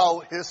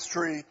how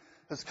history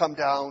has come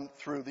down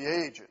through the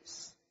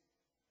ages.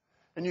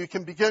 And you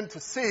can begin to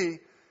see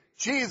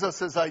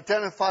Jesus is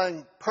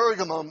identifying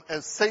Pergamum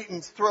as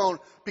Satan's throne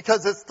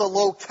because it's the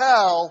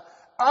locale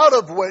out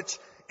of which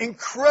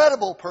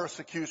incredible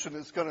persecution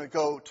is going to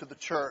go to the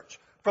church.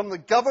 From the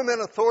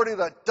government authority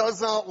that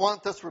does not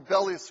want this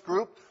rebellious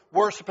group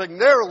worshiping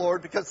their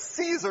Lord because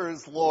Caesar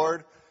is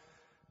Lord,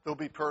 they'll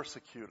be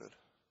persecuted.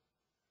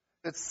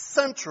 It's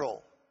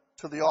central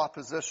to the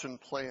opposition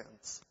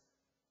plans.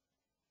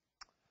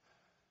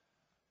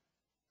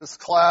 This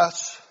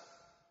clash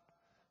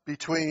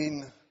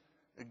between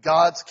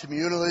God's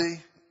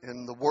community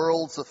and the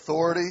world's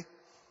authority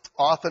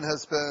often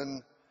has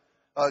been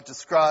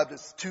described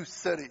as two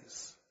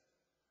cities.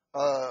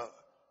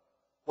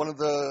 One of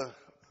the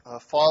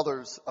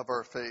fathers of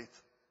our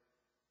faith,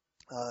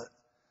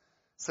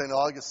 St.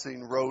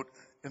 Augustine, wrote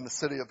in The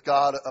City of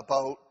God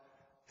about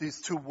these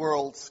two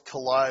worlds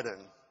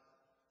colliding.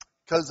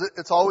 Because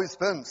it's always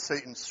been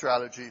Satan's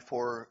strategy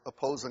for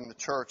opposing the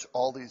church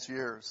all these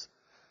years.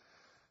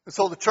 And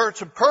so the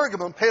church in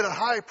Pergamum paid a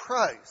high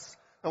price.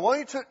 I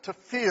want you to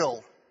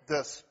feel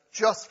this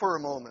just for a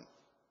moment.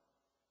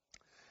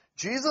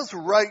 Jesus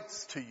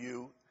writes to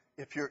you,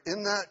 if you're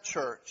in that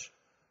church,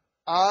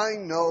 I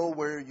know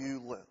where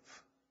you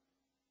live.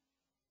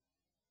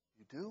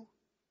 You do?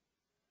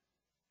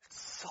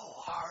 It's so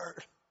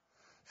hard.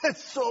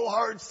 It's so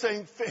hard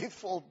saying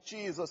faithful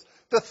Jesus.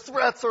 The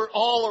threats are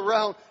all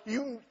around.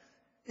 You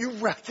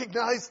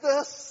recognize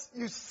this?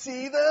 You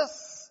see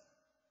this?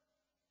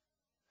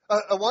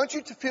 I want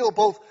you to feel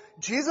both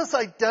Jesus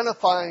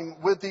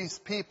identifying with these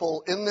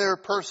people in their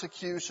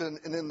persecution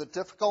and in the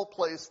difficult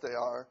place they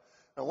are.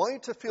 I want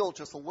you to feel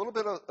just a little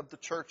bit of the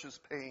church's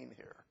pain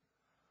here.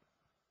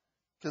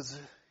 Because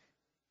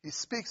he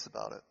speaks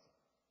about it.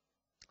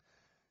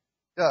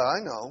 Yeah,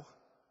 I know.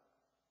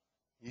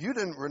 You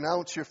didn't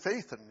renounce your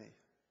faith in me,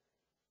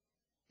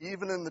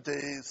 even in the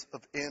days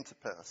of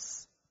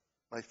Antipas,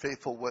 my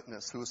faithful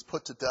witness, who was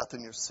put to death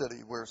in your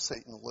city where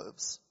Satan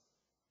lives.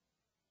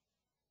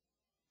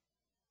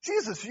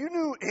 Jesus, you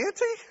knew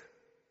Anti?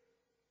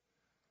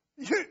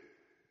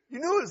 You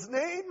knew his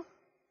name?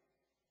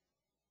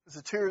 As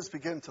the tears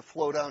begin to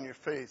flow down your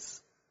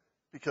face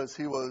because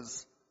he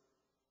was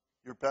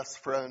your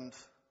best friend,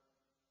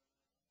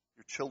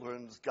 your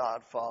children's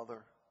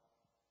godfather.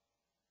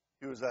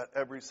 He was at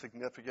every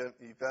significant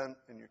event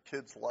in your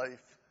kid's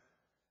life.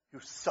 He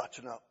was such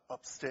an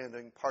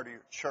upstanding part of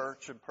your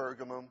church in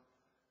Pergamum.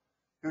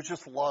 He was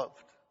just loved.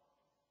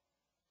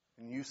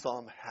 And you saw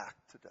him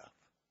hacked to death.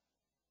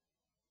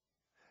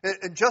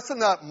 And just in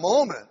that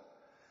moment,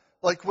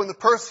 like when the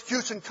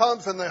persecution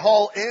comes and they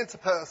haul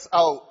Antipas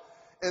out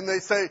and they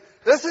say,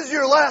 this is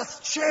your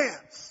last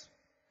chance.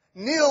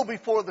 Kneel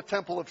before the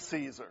temple of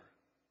Caesar.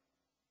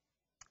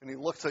 And he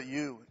looks at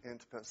you,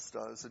 Antipas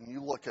does, and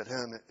you look at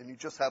him, and you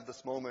just have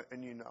this moment,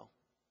 and you know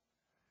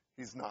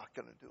he's not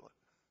going to do it.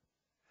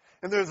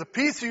 And there's a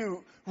piece of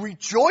you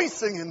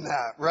rejoicing in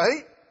that,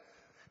 right?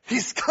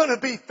 He's going to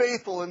be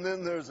faithful. And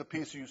then there's a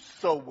piece of you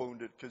so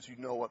wounded because you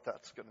know what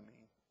that's going to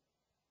mean.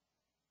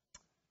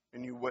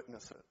 And you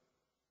witness it.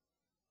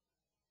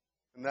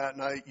 And that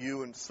night,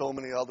 you and so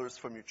many others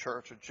from your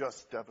church are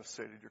just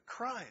devastated. You're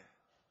crying.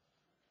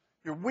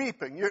 You're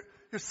weeping.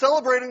 You're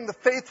celebrating the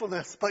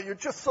faithfulness, but you're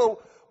just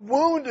so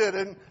wounded.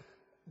 And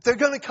they're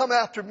going to come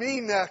after me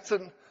next.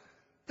 And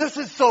this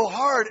is so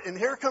hard. And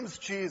here comes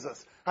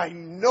Jesus. I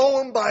know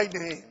him by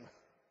name.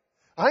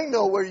 I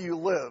know where you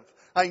live.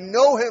 I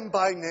know him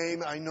by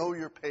name. I know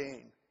your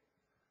pain.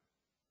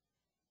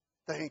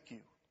 Thank you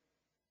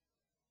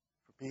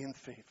for being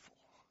faithful.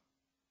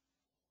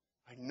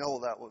 I know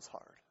that was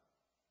hard.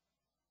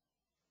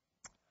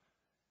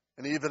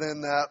 And even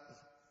in that,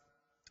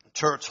 the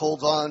church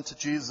holds on to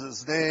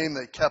Jesus' name.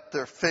 They kept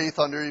their faith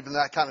under even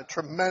that kind of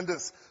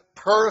tremendous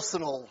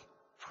personal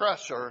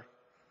pressure.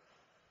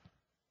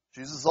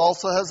 Jesus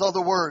also has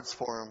other words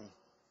for him.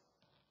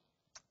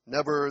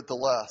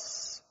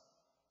 Nevertheless,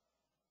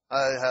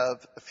 I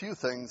have a few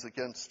things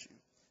against you.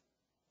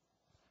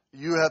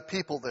 You have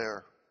people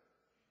there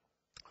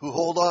who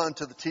hold on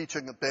to the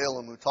teaching of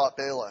Balaam, who taught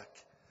Balak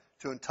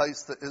to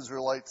entice the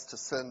Israelites to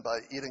sin by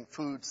eating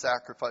food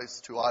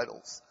sacrificed to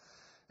idols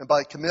and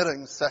by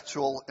committing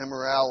sexual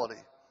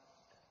immorality.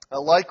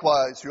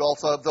 Likewise, you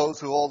also have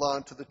those who hold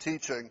on to the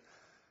teaching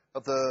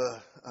of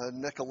the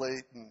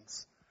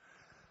Nicolaitans.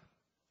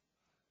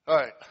 All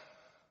right.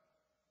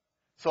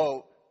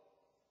 So,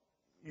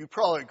 you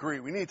probably agree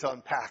we need to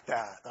unpack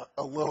that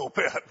a little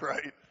bit,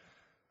 right?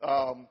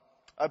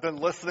 I've been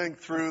listening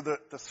through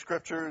the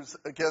scriptures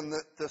again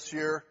this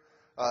year.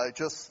 I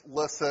just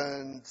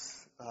listened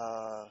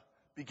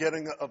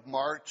beginning of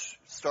March,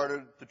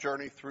 started the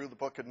journey through the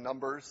book of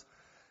Numbers.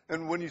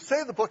 And when you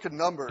say the book of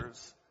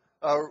Numbers,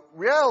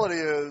 reality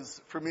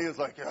is, for me, is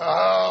like,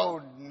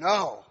 oh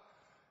no.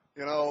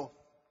 You know,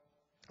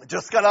 I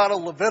just got out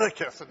of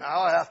Leviticus and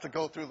now I have to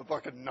go through the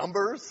book of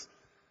Numbers.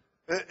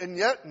 And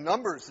yet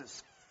Numbers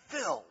is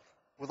filled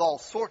with all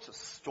sorts of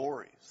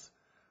stories.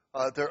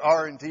 There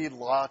are indeed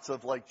lots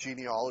of like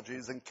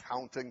genealogies and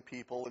counting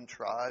people and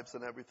tribes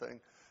and everything.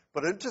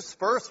 But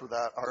interspersed with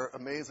that are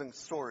amazing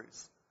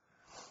stories.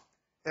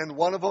 And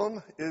one of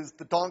them is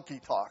the donkey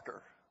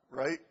talker,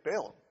 right?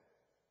 Balaam.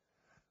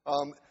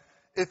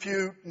 If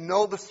you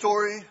know the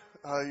story,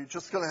 you're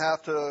just going to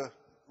have to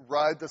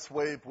ride this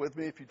wave with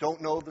me. If you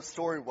don't know the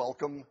story,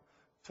 welcome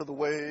to the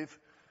wave.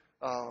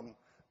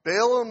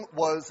 Balaam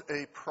was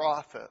a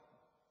prophet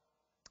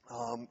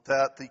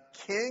that the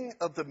king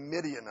of the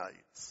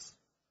Midianites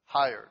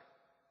hired.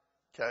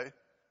 Okay?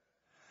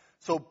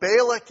 So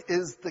Balak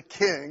is the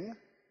king.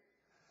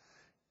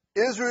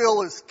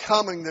 Israel is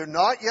coming. They're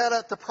not yet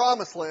at the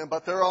promised land,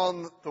 but they're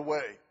on the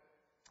way.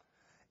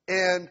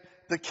 And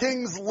the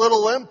king's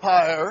little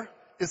empire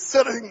is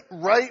sitting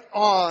right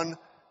on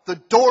the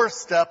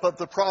doorstep of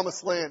the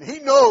promised land. He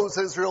knows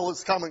Israel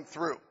is coming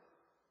through.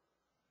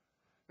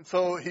 And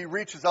so he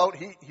reaches out.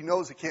 He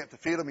knows he can't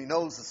defeat them. He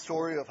knows the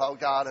story of how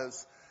God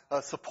has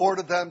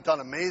supported them, done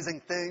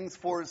amazing things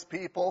for his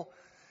people.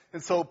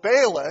 And so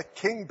Balak,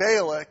 King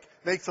Balak,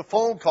 makes a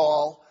phone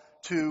call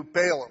to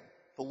Balaam,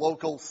 the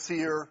local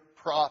seer,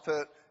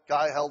 prophet,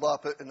 guy held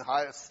up in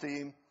high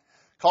esteem.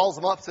 Calls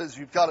him up, says,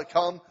 you've got to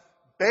come.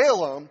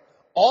 Balaam,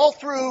 all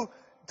through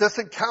this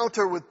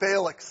encounter with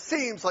Balak,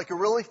 seems like a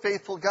really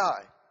faithful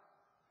guy.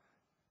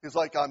 He's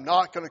like, I'm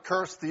not going to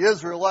curse the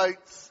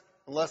Israelites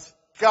unless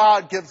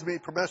God gives me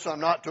permission. I'm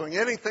not doing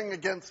anything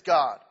against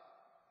God.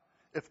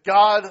 If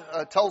God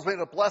tells me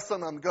to bless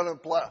them, I'm going to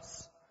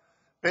bless.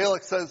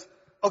 Balak says,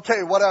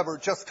 okay, whatever,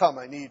 just come,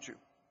 I need you.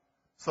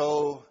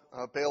 So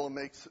Balaam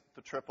makes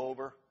the trip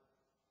over.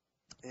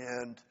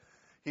 And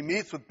he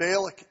meets with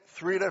Balak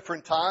 3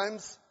 different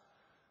times.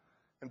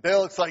 And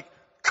Balak's like,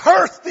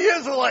 curse the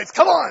Israelites,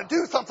 come on,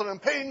 do something, I'm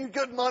paying you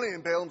good money.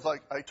 And Balaam's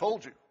like, I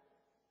told you,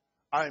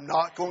 I'm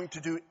not going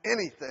to do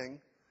anything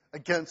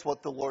against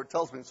what the Lord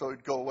tells me. So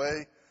he'd go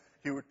away,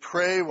 he would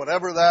pray,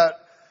 whatever that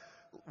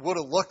would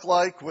have looked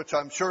like, which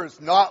I'm sure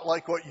is not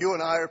like what you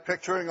and I are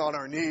picturing on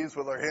our knees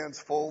with our hands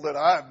folded.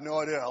 I have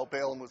no idea how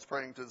Balaam was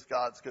praying to his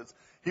gods because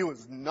he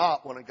was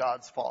not one of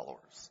God's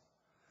followers.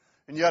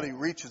 And yet he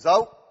reaches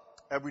out.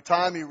 Every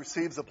time he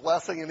receives a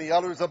blessing and he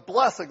utters a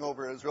blessing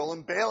over Israel.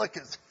 And Balak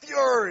is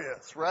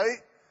furious, right?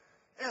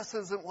 This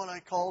isn't what I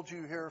called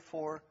you here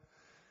for.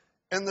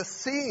 And the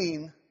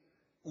scene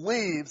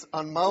leaves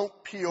on Mount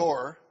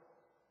Peor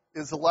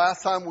is the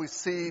last time we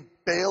see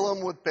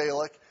Balaam with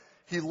Balak.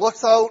 He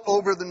looks out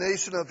over the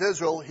nation of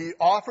Israel. He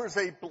offers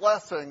a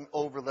blessing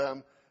over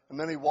them. And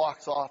then he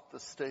walks off the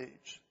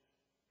stage.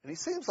 And he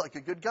seems like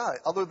a good guy.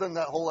 Other than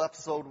that whole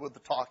episode with the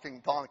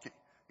talking donkey.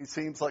 He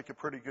seems like a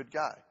pretty good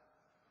guy.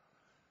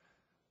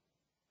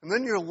 And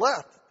then you're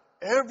left,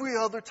 every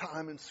other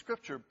time in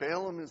Scripture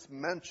Balaam is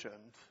mentioned,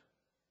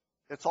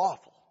 it's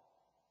awful.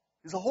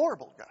 He's a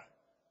horrible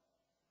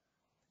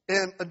guy.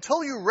 And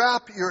until you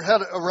wrap your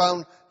head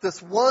around this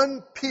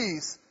one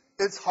piece,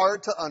 it's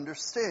hard to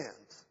understand.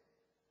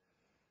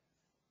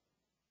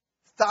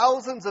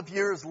 Thousands of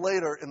years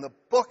later, in the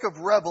book of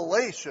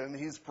Revelation,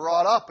 he's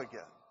brought up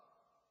again.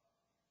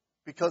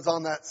 Because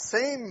on that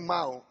same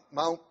mount,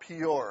 Mount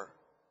Peor,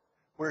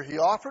 where he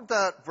offered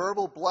that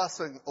verbal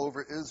blessing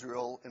over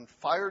Israel and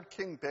fired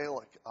King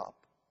Balak up,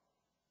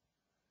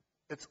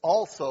 it's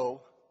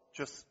also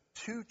just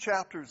 2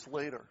 chapters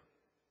later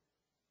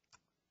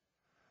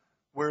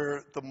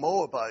where the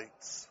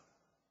Moabites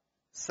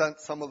sent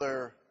some of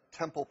their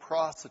temple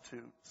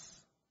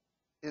prostitutes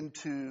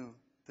into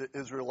the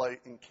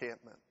Israelite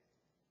encampment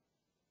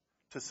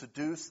to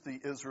seduce the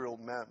Israel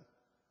men,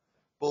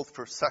 both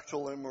for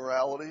sexual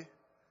immorality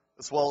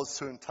as well as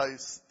to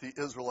entice the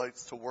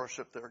Israelites to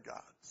worship their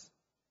gods.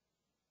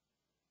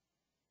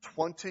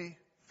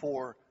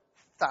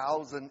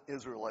 24,000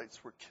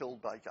 Israelites were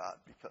killed by God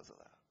because of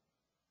that.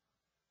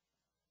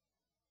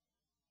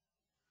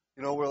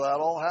 You know where that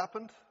all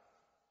happened?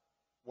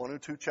 1 or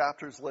 2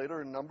 chapters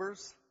later in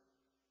Numbers?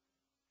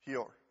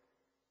 Peor.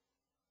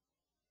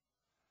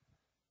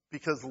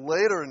 Because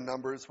later in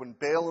Numbers, when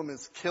Balaam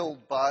is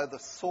killed by the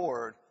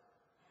sword,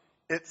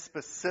 it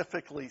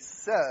specifically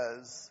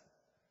says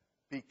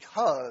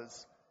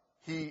because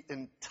he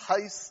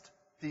enticed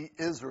the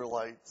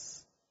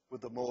Israelites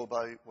with the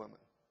Moabite women.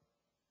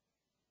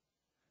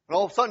 And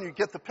all of a sudden you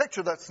get the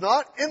picture that's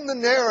not in the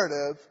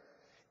narrative,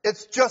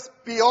 it's just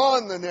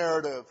beyond the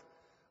narrative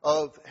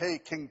of, hey,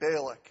 King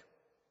Balak,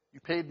 you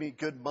paid me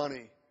good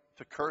money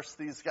to curse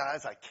these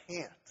guys. I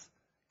can't.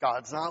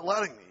 God's not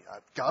letting me.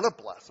 I've got to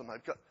bless them.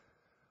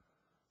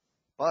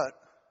 But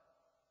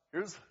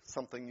here's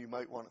something you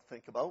might want to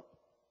think about.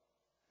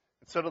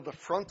 Instead of the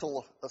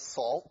frontal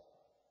assault,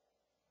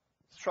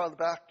 let's try the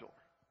back door.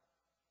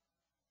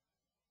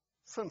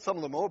 Send some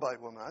of the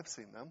Moabite women. I've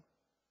seen them.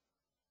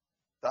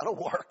 That'll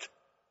work.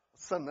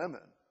 Let's send them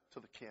in to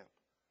the camp.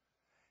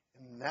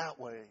 In that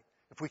way,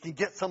 if we can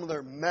get some of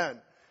their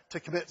men to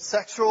commit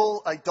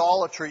sexual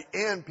idolatry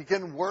and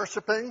begin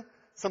worshiping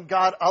some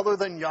god other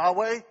than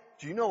Yahweh,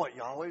 do you know what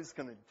Yahweh is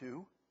going to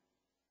do?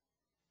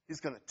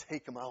 He's going to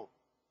take them out.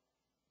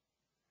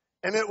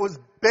 And it was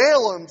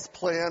Balaam's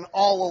plan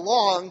all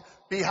along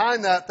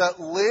behind that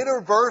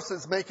later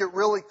verses make it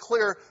really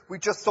clear. We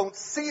just don't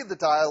see the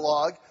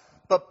dialogue.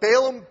 But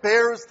Balaam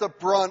bears the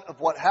brunt of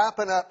what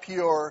happened at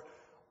Peor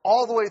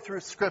all the way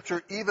through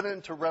Scripture, even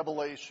into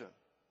Revelation.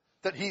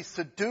 That he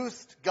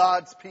seduced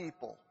God's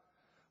people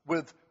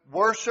with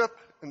worship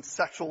and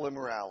sexual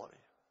immorality.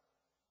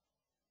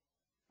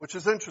 Which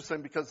is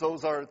interesting because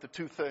those are the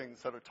 2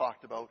 things that are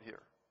talked about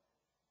here.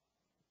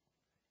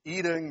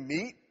 Eating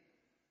meat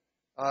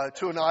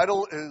to an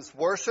idol is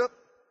worship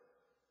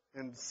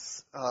and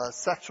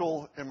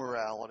sexual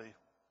immorality.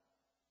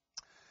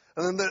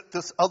 And then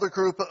this other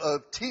group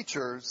of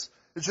teachers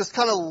is just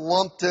kind of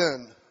lumped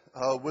in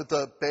with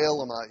the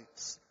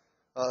Balaamites,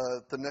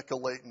 the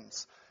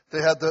Nicolaitans.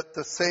 They had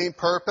the same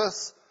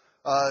purpose,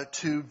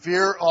 to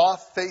veer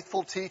off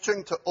faithful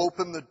teaching, to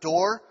open the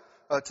door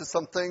to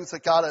some things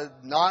that God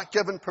had not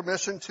given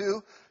permission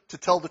to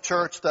tell the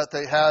church that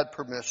they had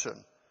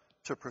permission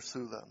to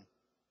pursue them.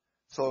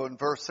 So in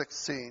verse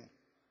 16,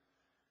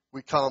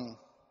 we come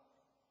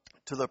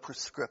to the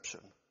prescription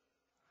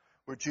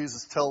where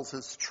Jesus tells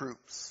his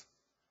troops,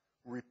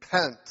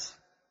 repent,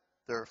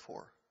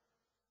 therefore.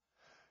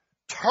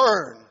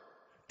 Turn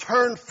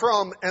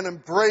from and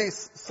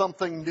embrace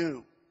something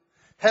new.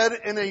 Head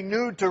in a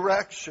new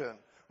direction.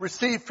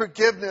 Receive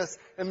forgiveness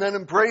and then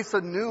embrace a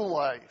new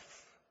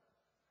life.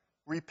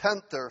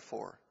 Repent,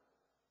 therefore.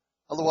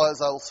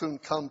 Otherwise, I will soon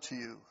come to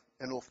you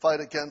and will fight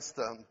against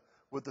them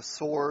with the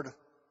sword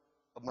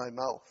of my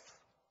mouth.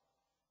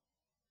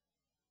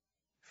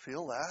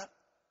 Feel that?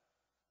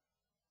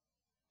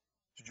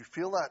 Did you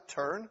feel that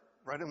turn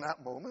right in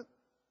that moment?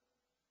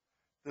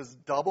 This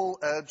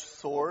double-edged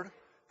sword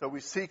that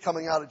we see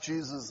coming out of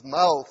Jesus'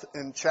 mouth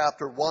in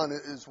chapter 1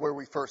 is where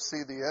we first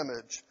see the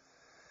image.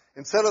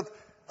 Instead of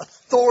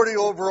authority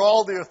over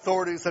all the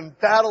authorities and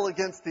battle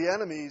against the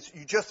enemies,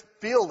 you just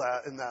feel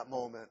that in that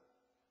moment.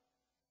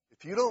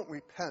 If you don't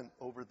repent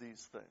over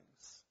these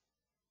things,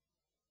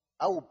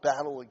 I will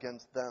battle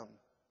against them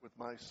with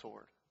my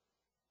sword.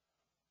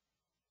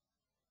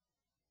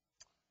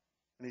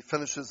 And he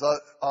finishes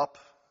up,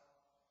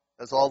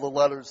 as all the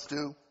letters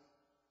do.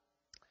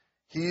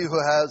 He who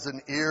has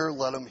an ear,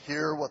 let him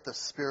hear what the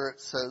Spirit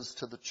says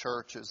to the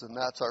churches. And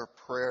that's our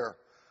prayer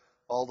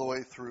all the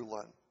way through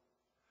Lent.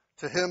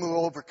 To him who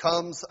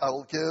overcomes, I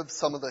will give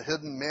some of the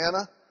hidden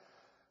manna.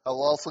 I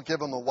will also give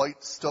him a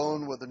white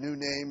stone with a new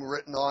name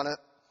written on it,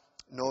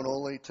 known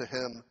only to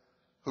him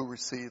who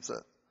receives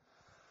it.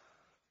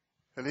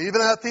 And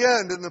even at the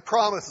end, in the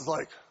promise, is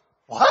like,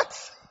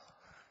 what?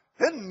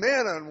 Hidden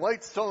manna and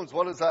white stones,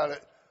 what is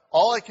that?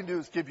 All I can do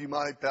is give you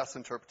my best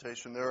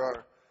interpretation.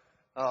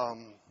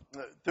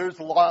 There's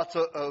lots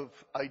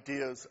of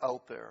ideas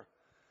out there.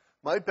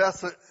 My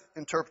best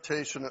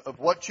interpretation of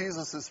what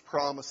Jesus is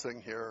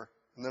promising here,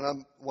 and then I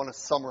want to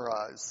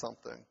summarize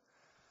something.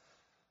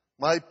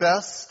 My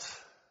best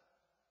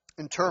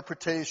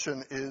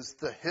interpretation is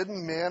the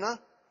hidden manna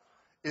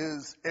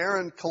is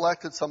Aaron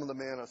collected some of the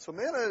manna. So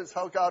manna is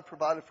how God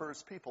provided for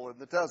his people in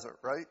the desert,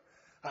 right?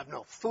 I have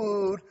no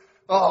food.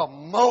 Oh,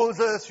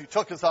 Moses, you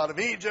took us out of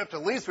Egypt.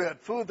 At least we had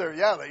food there.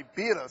 Yeah, they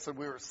beat us and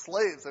we were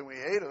slaves and we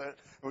hated it.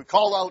 And we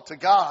called out to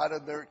God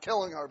and they're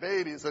killing our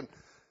babies.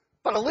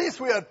 But at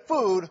least we had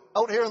food.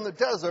 Out here in the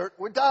desert,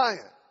 we're dying.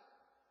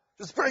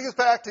 Just bring us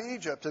back to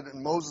Egypt.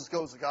 And Moses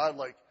goes to God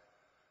like,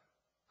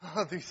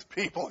 oh, these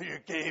people you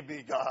gave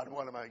me, God,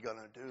 what am I going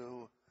to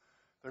do?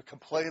 They're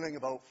complaining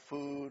about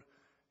food.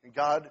 And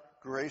God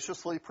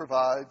graciously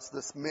provides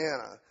this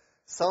manna,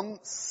 some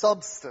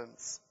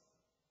substance.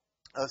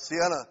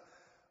 Sienna,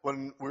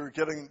 when we were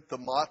getting the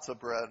matzah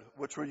bread,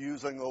 which we're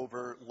using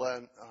over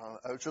Lent,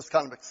 I was just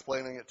kind of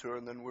explaining it to her,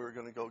 and then we were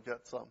going to go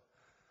get some.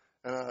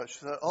 And she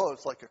said, oh,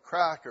 it's like a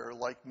cracker,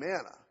 like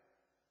manna.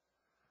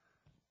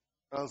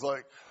 And I was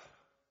like,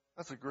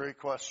 that's a great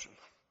question.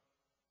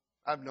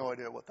 I have no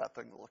idea what that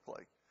thing will look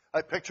like.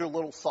 I picture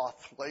little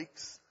soft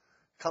flakes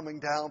coming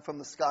down from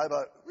the sky,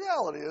 but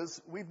reality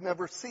is we've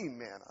never seen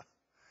manna.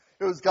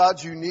 It was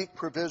God's unique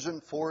provision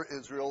for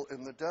Israel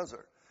in the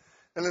desert.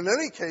 And in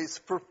any case,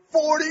 for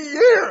 40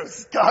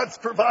 years, God's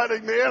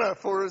providing manna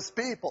for his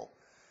people.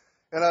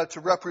 And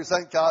to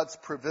represent God's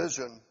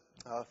provision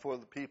for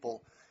the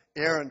people,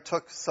 Aaron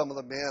took some of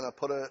the manna,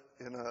 put it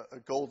in a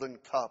golden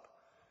cup,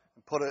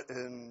 and put it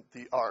in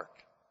the ark,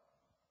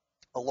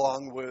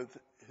 along with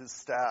his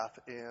staff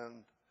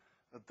and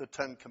the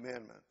Ten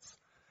Commandments.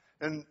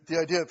 And the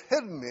idea of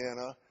hidden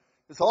manna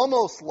is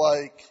almost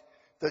like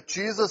that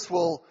Jesus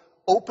will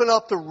open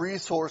up the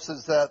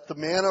resources that the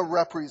manna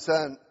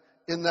represent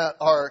in that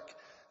ark,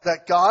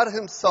 that God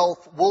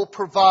himself will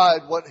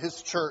provide what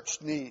his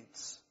church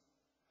needs.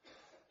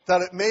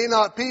 That it may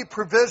not be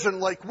provision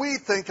like we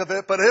think of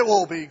it, but it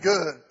will be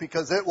good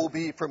because it will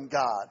be from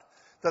God.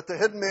 That the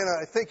hidden manna,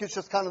 I think, is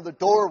just kind of the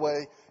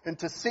doorway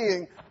into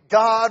seeing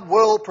God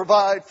will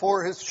provide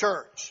for his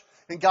church.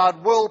 And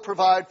God will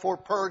provide for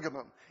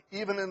Pergamum,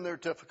 even in their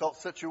difficult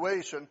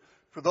situation.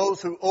 For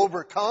those who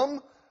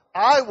overcome,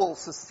 I will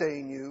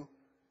sustain you.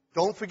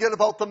 Don't forget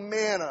about the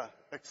manna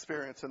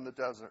experience in the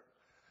desert.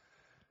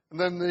 And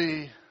then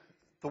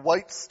the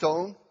white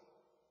stone.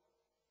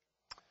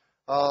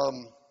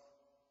 I'm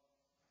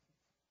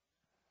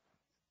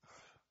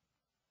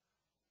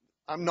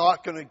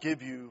not going to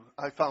give you,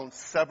 I found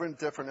 7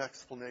 different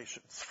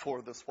explanations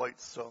for this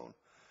white stone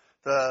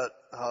that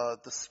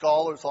the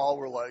scholars all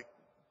were like,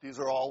 these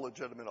are all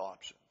legitimate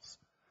options.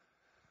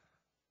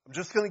 I'm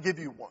just going to give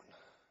you one.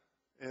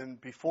 And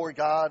before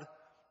God,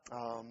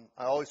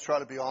 I always try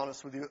to be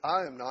honest with you.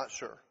 I am not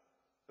sure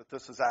that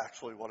this is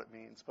actually what it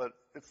means, but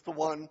it's the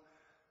one,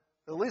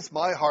 at least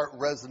my heart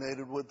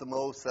resonated with the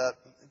most, that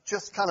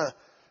just kind of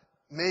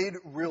made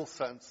real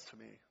sense to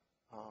me.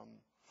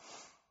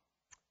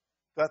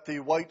 That the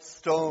white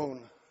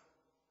stone,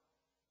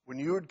 when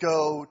you would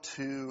go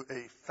to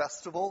a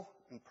festival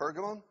in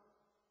Pergamum,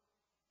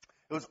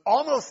 it was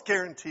almost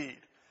guaranteed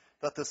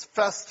that this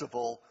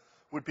festival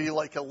would be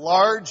like a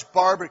large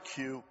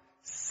barbecue,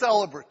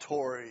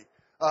 celebratory,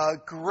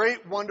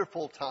 great,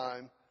 wonderful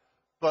time,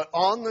 but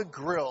on the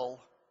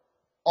grill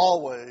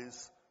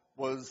always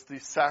was the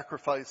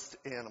sacrificed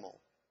animal.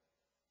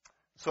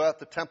 So at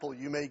the temple,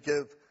 you may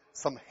give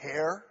some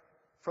hair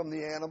from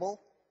the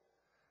animal.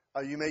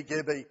 You may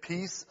give a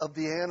piece of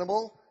the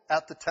animal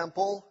at the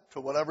temple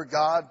to whatever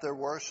god they're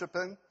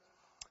worshiping,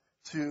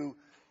 to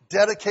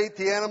dedicate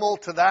the animal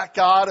to that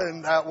god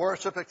and that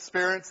worship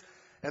experience.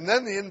 And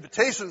then the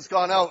invitation's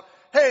gone out,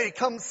 hey,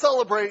 come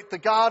celebrate the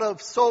God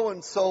of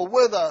so-and-so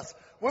with us.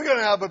 We're going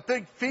to have a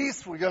big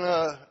feast. We're going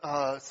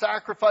to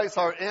sacrifice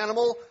our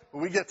animal.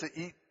 We get to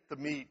eat the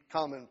meat,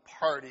 come and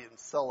party and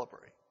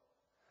celebrate.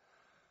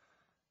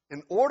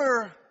 In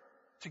order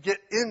to get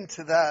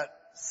into that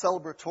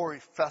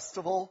celebratory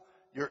festival,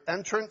 your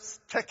entrance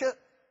ticket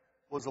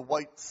was a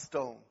white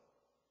stone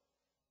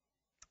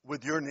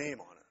with your name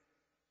on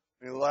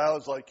it. It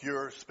allows like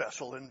your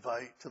special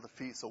invite to the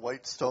feast, a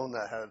white stone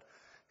that had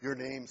your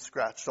name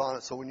scratched on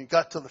it. So when you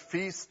got to the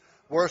feast,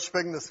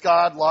 worshiping this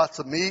God, lots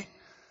of meat,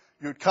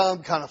 you'd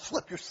come, kind of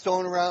flip your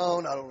stone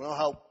around. I don't know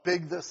how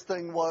big this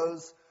thing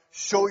was.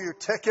 Show your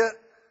ticket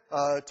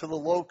to the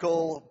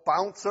local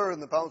bouncer,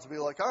 and the bouncer would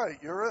be like, all right,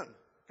 you're in.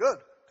 Good.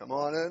 Come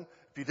on in.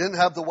 If you didn't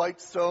have the white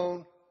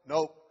stone,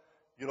 nope,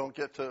 you don't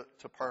get to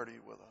party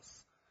with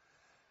us.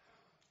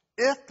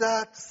 If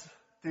that's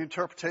the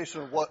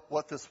interpretation of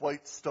what this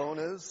white stone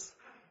is,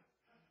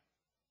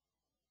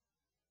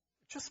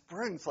 it just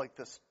brings like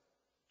this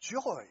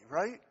joy,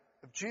 right?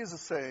 Of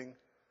Jesus saying,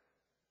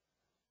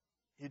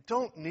 you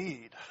don't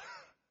need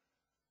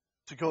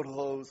to go to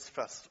those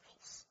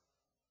festivals.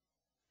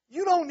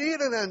 You don't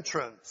need an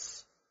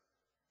entrance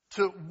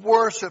to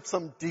worship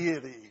some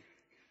deity,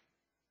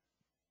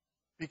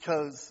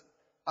 because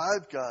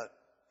I've got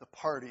the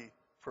party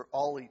for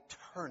all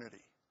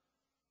eternity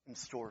in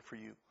store for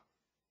you.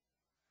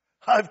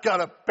 I've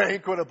got a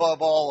banquet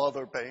above all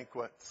other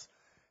banquets,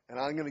 and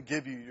I'm going to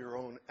give you your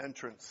own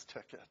entrance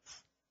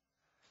tickets.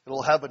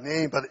 It'll have a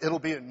name, but it'll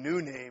be a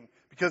new name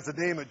because the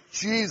name of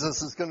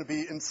Jesus is going to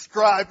be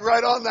inscribed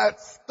right on that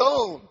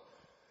stone.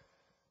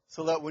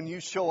 So that when you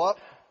show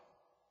up,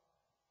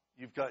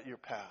 you've got your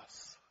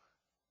pass.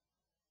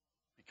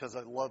 Because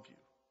I love you.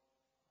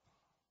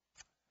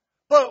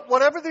 But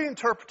whatever the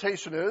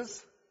interpretation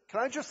is, can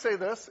I just say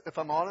this, if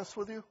I'm honest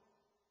with you?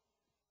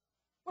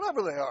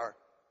 Whatever they are.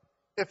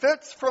 If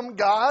it's from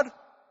God,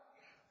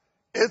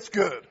 it's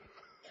good.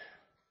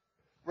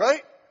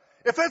 Right?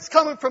 If it's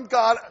coming from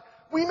God,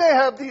 we may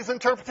have these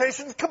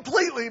interpretations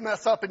completely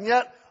mess up, and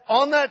yet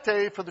on that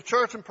day for the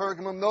church in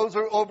Pergamum, those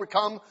who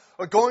overcome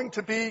are going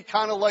to be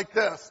kind of like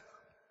this.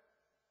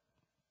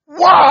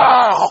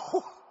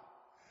 Wow!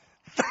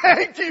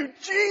 Thank you,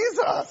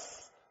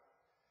 Jesus!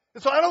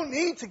 And so I don't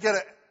need to get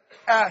it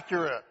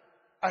accurate.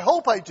 I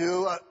hope I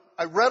do.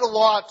 I read a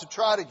lot to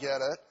try to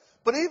get it.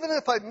 But even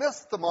if I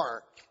missed the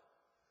mark,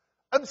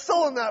 I'm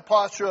still in that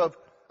posture of,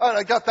 all right,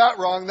 I got that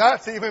wrong.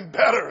 That's even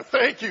better.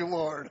 Thank you,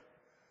 Lord.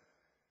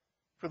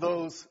 For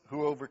those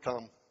who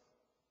overcome.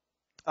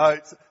 All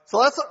right,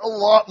 so that's a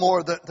lot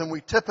more than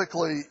we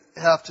typically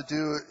have to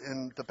do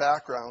in the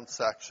background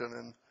section.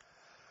 And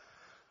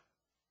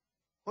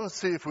I want to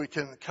see if we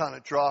can kind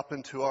of drop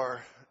into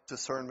our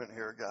discernment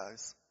here,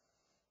 guys.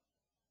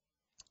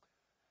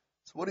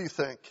 So what do you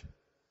think?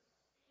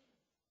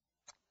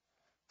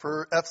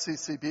 For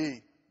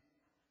FCCB,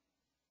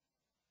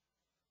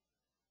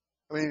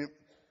 I mean,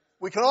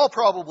 we can all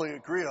probably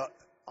agree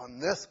on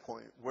this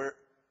point.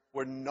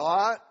 We're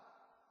not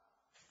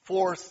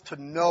forced to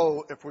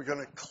know if we're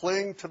going to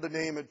cling to the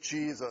name of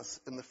Jesus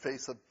in the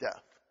face of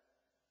death.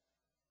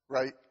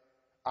 Right?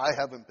 I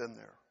haven't been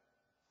there.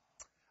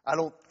 I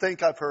don't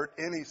think I've heard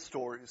any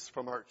stories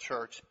from our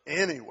church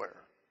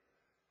anywhere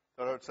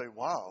that I would say,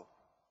 wow,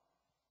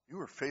 you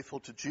were faithful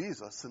to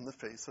Jesus in the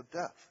face of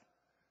death.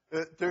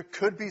 There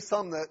could be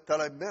some that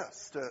I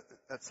missed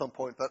at some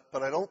point,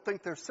 but I don't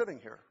think they're sitting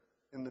here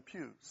in the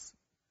pews.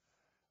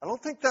 I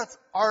don't think that's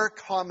our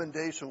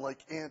commendation like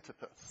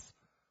Antipas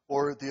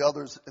or the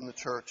others in the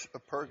church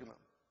of Pergamum.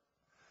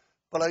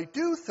 But I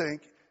do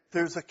think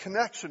there's a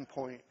connection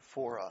point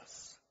for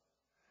us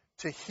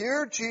to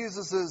hear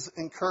Jesus'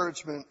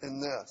 encouragement in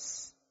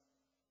this.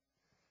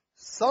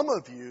 Some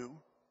of you,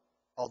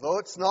 although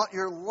it's not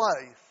your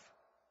life,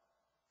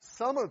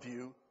 some of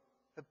you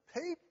have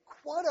paid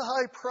quite a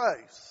high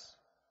price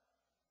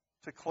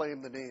to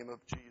claim the name of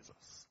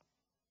Jesus.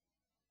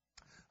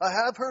 I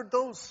have heard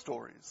those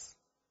stories.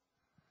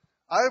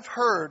 I've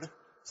heard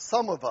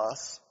some of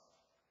us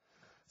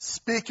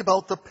speak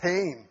about the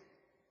pain,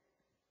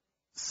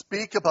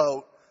 speak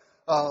about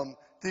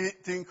the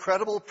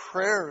incredible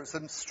prayers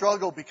and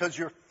struggle because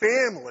your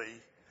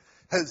family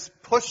has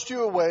pushed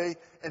you away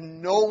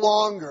and no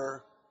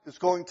longer is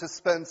going to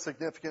spend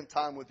significant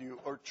time with you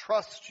or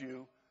trust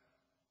you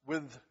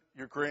with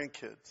your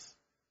grandkids.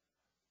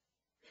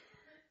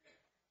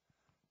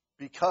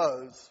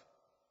 Because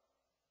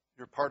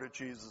you're part of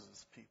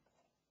Jesus' people.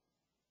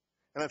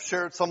 And I've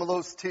shared some of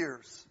those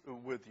tears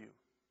with you.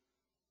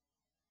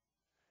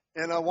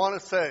 And I want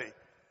to say,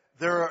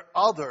 there are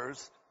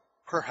others,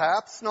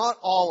 perhaps not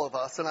all of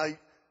us, and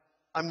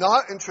I'm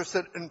not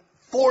interested in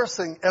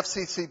forcing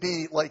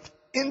FCCB like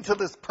into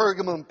this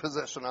Pergamum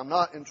position. I'm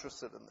not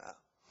interested in that.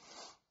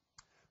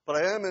 But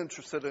I am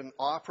interested in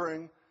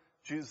offering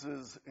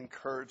Jesus'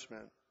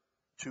 encouragement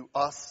to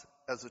us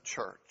as a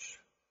church.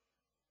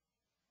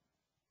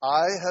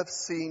 I have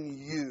seen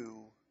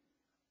you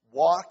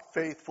walk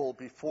faithful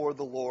before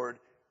the Lord,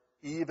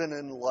 even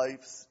in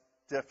life's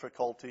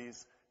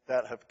difficulties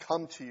that have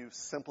come to you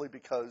simply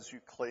because you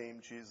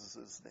claim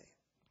Jesus' name.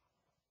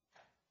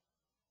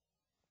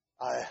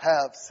 I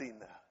have seen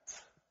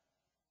that.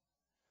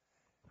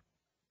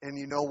 And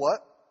you know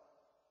what?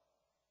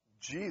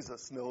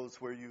 Jesus knows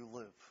where you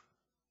live.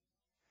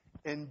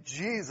 And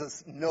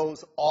Jesus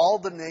knows all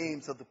the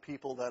names of the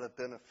people that have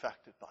been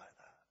affected by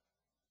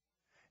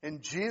that.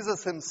 And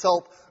Jesus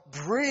himself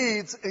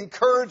breathes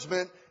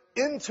encouragement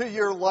into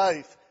your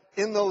life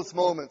in those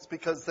moments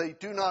because they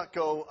do not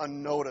go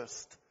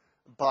unnoticed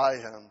by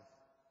him.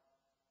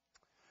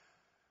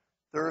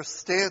 There are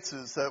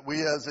stances that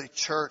we as a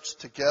church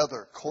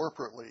together,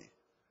 corporately,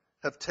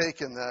 have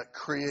taken that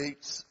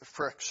creates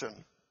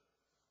friction.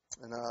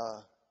 And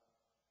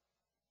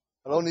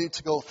I don't need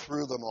to go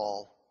through them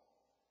all.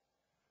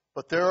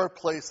 But there are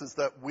places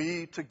that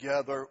we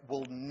together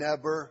will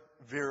never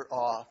veer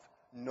off,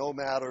 no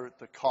matter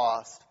the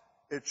cost.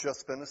 It's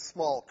just been a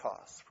small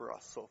cost for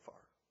us so far.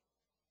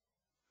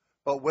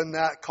 But when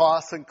that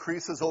cost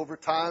increases over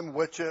time,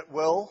 which it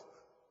will,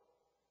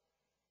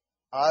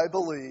 I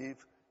believe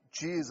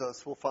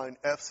Jesus will find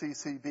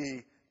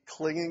FCCB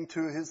clinging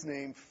to his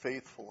name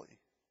faithfully,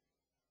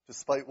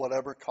 despite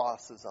whatever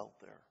cost is out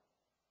there.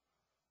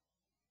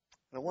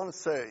 And I want to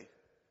say,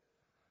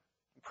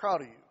 I'm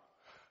proud of you.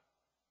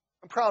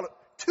 I'm proud of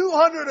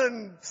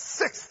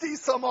 260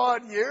 some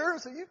odd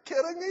years. Are you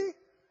kidding me?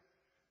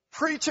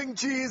 Preaching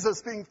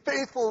Jesus, being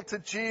faithful to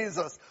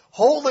Jesus,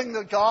 holding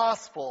the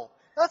gospel.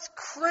 That's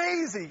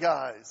crazy,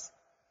 guys.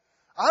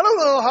 I don't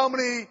know how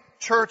many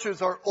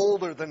churches are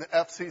older than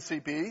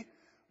FCCB.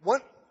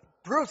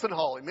 Bruce and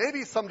Holly,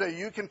 maybe someday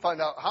you can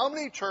find out how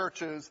many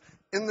churches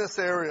in this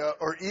area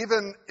or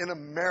even in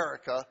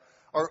America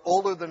are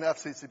older than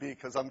FCCB,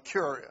 because I'm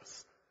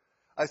curious.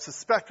 I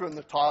suspect we're in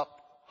the top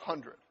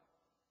 100.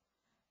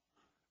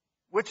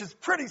 Which is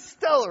pretty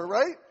stellar,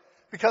 right?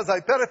 Because I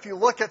bet if you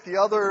look at the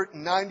other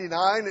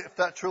 99, if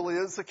that truly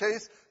is the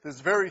case,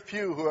 there's very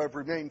few who have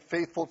remained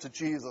faithful to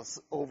Jesus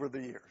over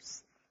the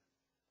years.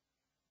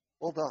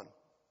 Well done.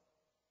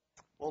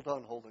 Well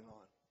done holding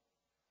on.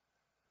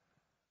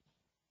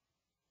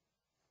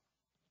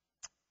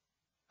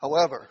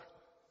 However,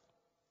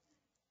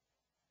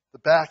 the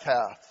back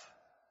half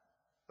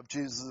of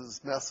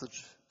Jesus'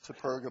 message to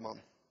Pergamum,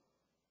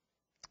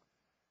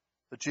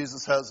 that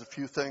Jesus has a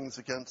few things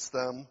against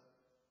them.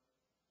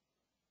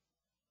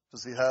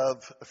 Does he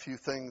have a few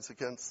things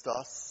against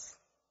us?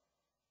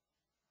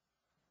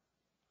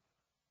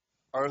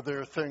 Are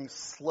there things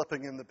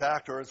slipping in the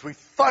back door as we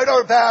fight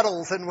our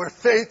battles and we're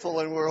faithful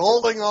and we're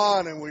holding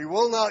on and we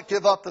will not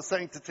give up the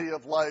sanctity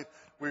of life?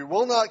 We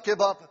will not give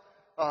up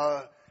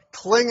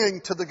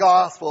clinging to the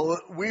gospel.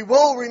 We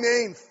will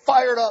remain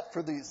fired up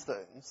for these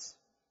things.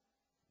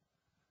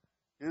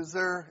 Is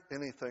there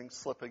anything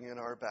slipping in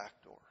our back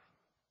door?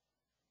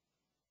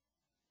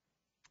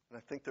 And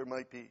I think there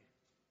might be.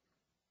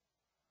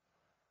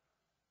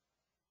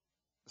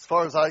 As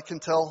far as I can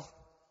tell,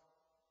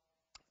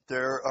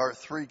 there are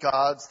three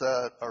gods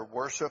that are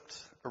worshipped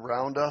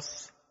around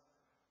us.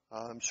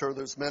 I'm sure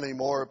there's many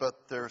more,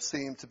 but there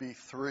seem to be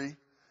three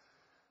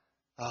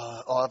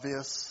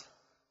obvious.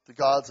 The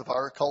gods of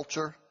our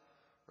culture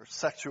are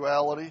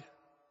sexuality,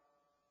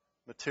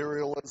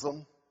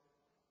 materialism,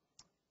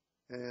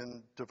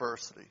 and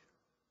diversity.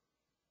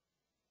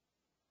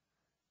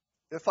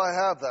 If I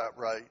have that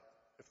right,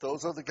 if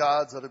those are the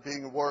gods that are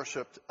being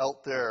worshipped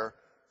out there,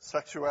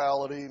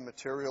 sexuality,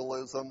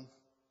 materialism,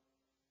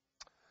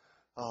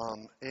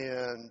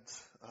 and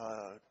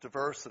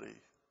diversity,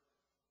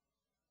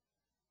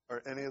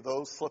 are any of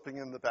those slipping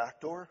in the back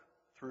door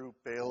through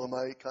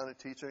Balaamite kind of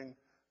teaching,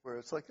 where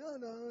it's like, oh,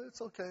 no,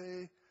 it's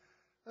okay.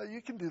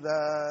 You can do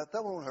that.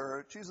 That won't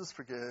hurt. Jesus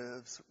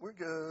forgives. We're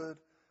good.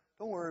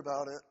 Don't worry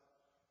about it.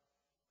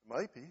 It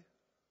might be.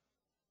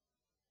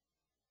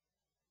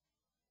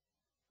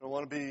 I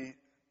want to be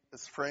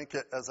as frank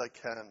as I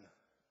can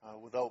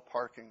without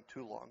parking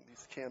too long.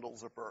 These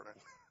candles are burning.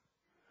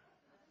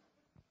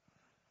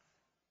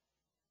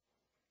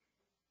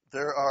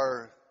 There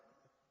are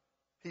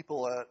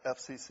people at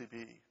FCCB,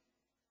 and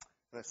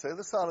I say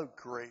this out of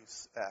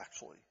grace,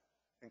 actually,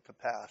 and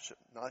compassion,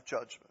 not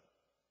judgment.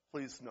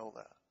 Please know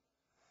that.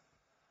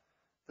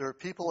 There are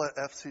people at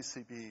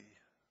FCCB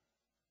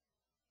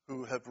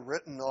who have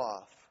written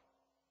off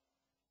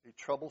a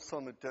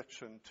troublesome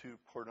addiction to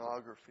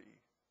pornography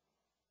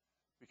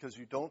because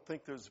you don't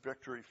think there's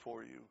victory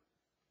for you,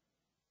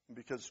 and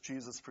because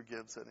Jesus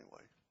forgives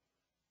anyway.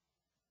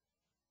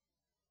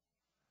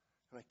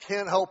 And I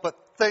can't help but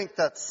think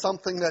that's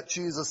something that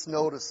Jesus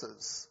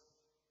notices.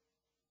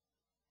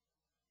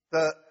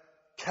 The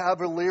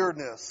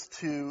cavalierness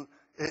to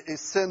a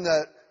sin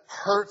that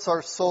hurts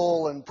our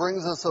soul and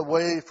brings us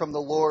away from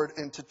the Lord,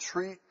 and to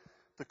treat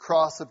the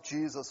cross of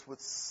Jesus with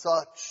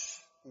such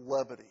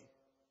levity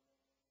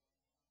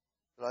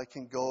that I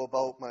can go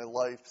about my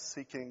life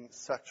seeking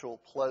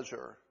sexual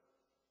pleasure,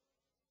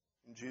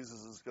 and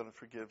Jesus is going to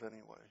forgive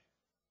anyway.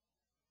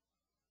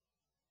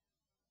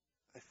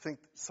 I think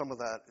some of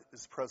that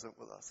is present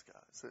with us,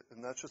 guys.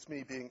 And that's just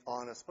me being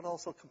honest, but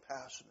also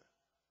compassionate.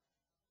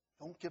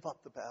 Don't give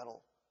up the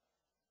battle.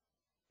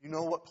 You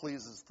know what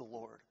pleases the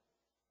Lord.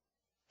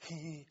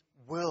 He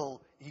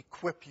will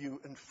equip you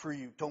and free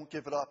you. Don't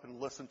give it up and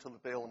listen to the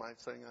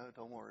Balaamite saying, oh,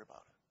 don't worry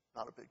about it.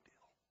 Not a big deal.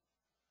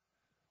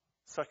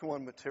 Second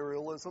one,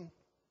 materialism.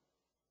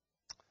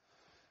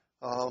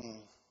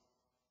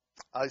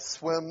 I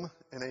swim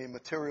in a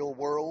material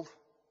world.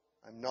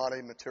 I'm not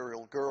a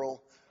material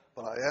girl,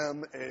 but I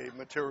am a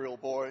material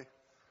boy.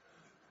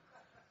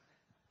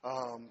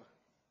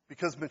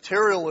 Because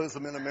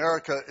materialism in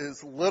America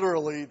is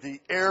literally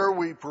the air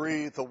we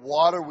breathe, the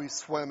water we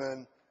swim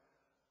in.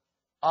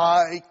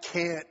 I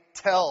can't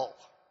tell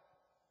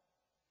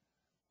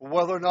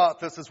whether or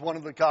not this is one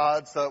of the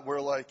gods that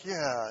we're like,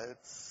 yeah,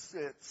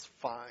 it's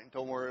fine.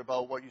 Don't worry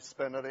about what you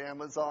spend at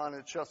Amazon.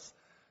 It's just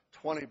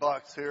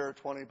 $20 here,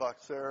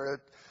 $20 there. It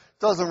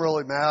doesn't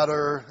really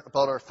matter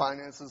about our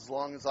finances as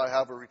long as I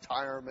have a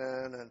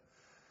retirement. And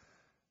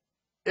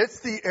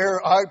it's the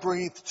air I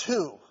breathe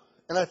too.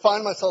 And I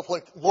find myself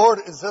like, Lord,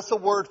 is this a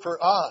word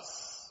for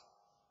us?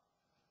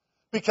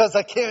 Because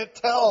I can't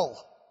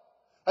tell.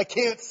 I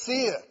can't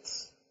see it.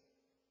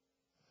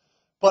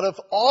 But of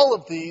all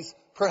of these,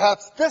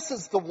 perhaps this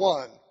is the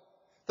one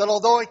that,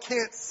 although I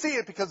can't see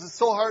it because it's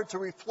so hard to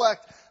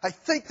reflect, I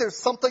think there's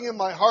something in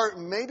my heart,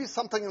 and maybe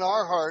something in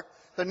our heart,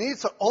 that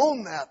needs to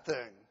own that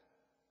thing.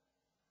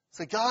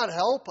 Say, God,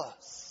 help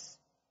us.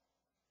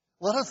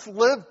 Let us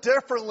live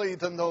differently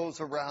than those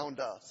around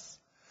us.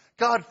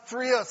 God,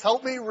 free us.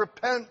 Help me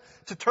repent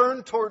to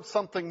turn towards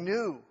something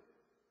new.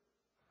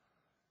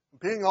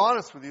 Being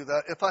honest with you,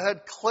 that if I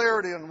had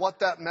clarity on what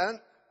that meant,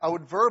 I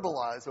would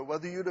verbalize it,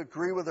 whether you'd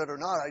agree with it or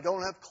not. I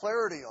don't have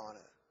clarity on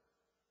it.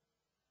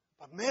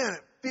 But man,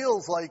 it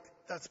feels like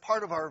that's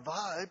part of our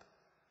vibe.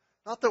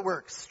 Not that we're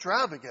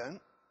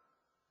extravagant.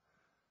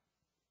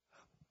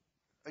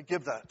 I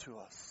give that to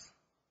us.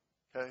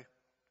 Okay?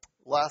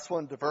 Last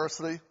one,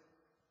 diversity.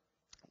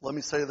 Let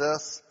me say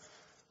this.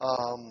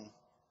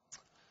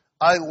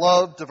 I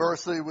love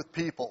diversity with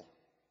people.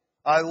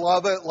 I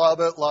love it,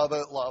 love it, love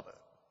it, love it.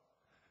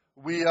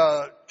 We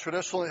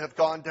traditionally have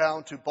gone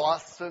down to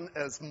Boston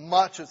as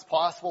much as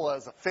possible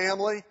as a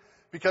family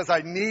because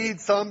I need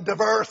some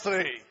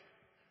diversity.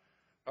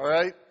 All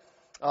right?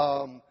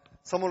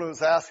 Someone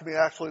was asking me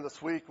actually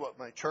this week what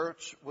my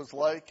church was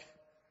like.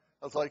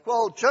 I was like,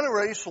 well,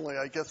 generationally,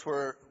 I guess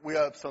we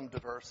have some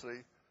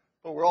diversity,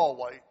 but we're all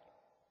white,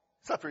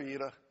 except for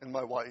Ida and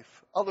my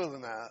wife. Other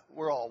than that,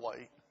 we're all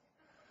white.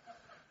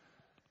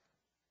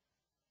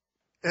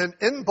 And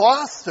in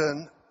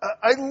Boston,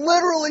 I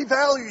literally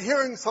value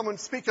hearing someone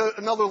speak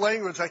another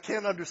language I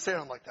can't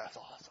understand. I'm like, that's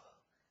awesome.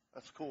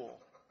 That's cool.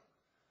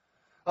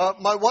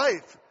 My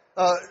wife,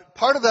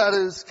 part of that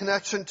is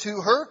connection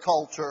to her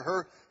culture,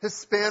 her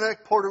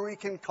Hispanic Puerto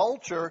Rican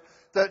culture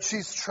that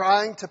she's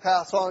trying to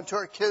pass on to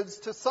our kids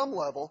to some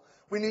level.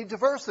 We need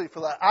diversity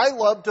for that. I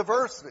love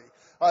diversity.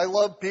 I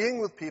love being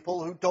with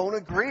people who don't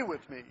agree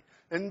with me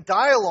and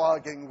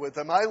dialoguing with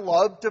them. I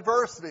love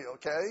diversity,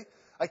 okay?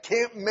 I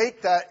can't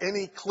make that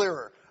any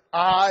clearer.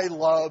 I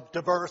love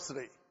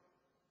diversity.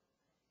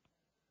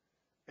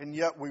 And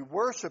yet we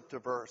worship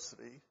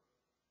diversity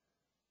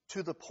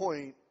to the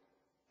point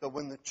that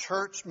when the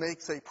church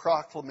makes a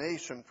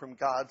proclamation from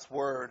God's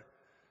word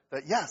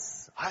that,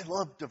 yes, I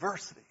love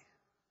diversity,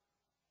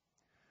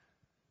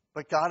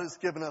 but God has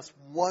given us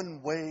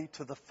one way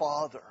to the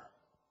Father,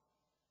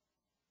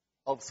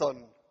 all of a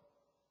sudden,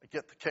 I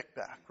get the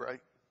kickback,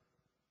 right?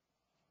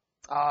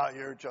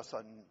 You're just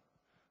a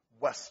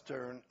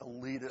Western,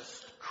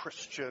 elitist,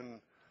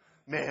 Christian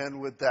man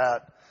with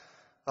that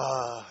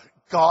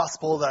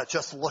gospel that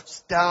just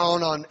looks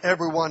down on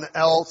everyone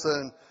else,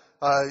 and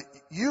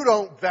you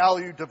don't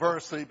value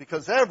diversity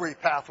because every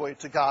pathway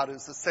to God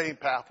is the same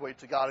pathway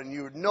to God, and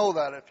you would know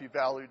that if you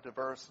valued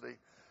diversity.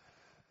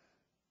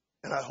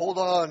 And I hold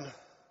on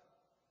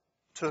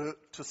to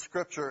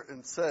Scripture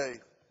and say,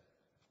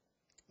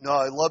 no,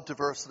 I love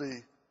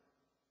diversity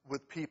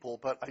with people,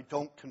 but I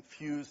don't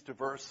confuse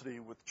diversity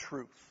with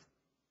truth.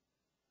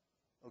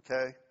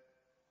 Okay?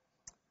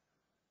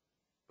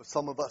 But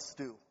some of us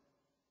do.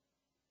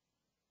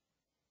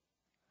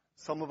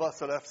 Some of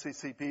us at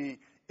FCCB,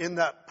 in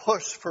that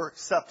push for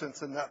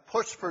acceptance, in that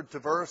push for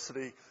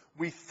diversity,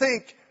 we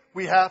think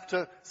we have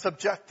to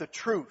subject the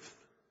truth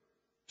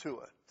to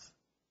it.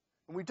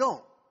 And we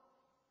don't.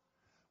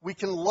 We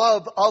can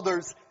love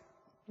others,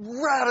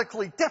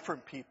 radically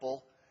different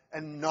people,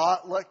 and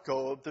not let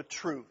go of the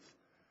truth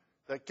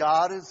that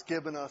God has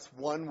given us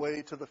one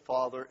way to the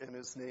Father, and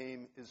His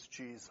name is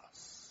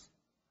Jesus.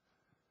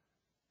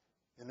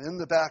 And in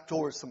the back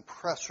door is some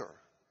pressure,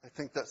 I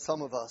think, that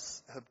some of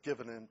us have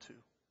given into.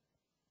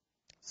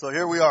 So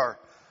here we are,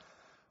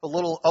 a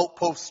little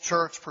outpost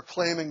church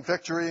proclaiming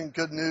victory and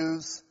good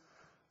news,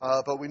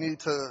 but we need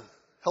to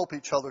help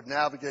each other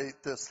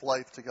navigate this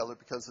life together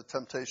because the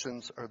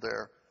temptations are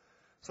there.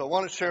 So I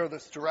want to share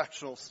this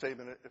directional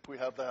statement, if we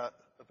have that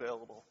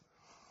available.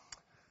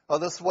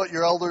 This is what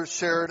your elders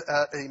shared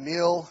at a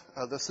meal.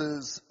 This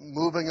is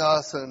moving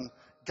us and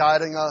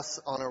guiding us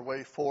on our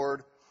way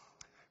forward.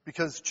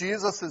 Because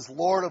Jesus is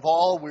Lord of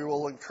all, we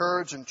will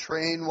encourage and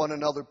train one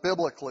another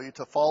biblically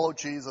to follow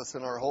Jesus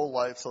in our whole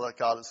life so that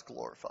God is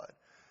glorified.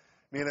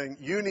 Meaning,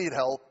 you need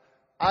help,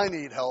 I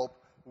need help,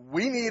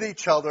 we need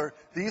each other.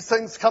 These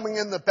things coming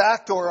in the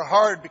back door are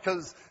hard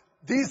because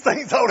these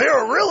things out here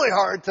are really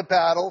hard to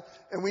battle,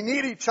 and we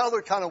need each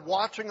other kind of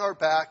watching our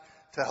back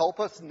to help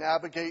us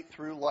navigate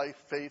through life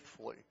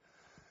faithfully.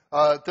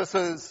 This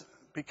is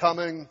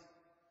becoming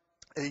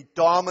a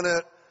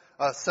dominant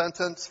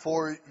sentence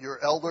for your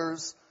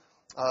elders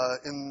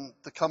in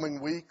the coming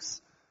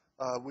weeks.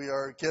 We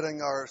are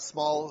getting our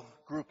small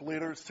group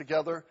leaders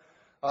together.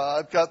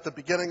 I've got the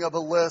beginning of a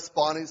list.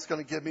 Bonnie's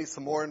going to give me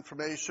some more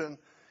information.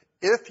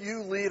 If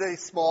you lead a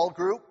small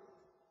group,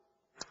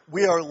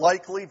 we are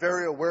likely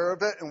very aware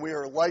of it, and we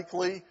are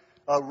likely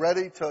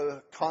ready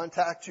to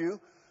contact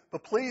you.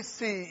 But please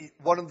see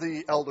one of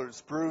the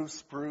elders,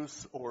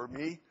 Bruce, or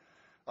me,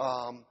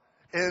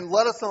 and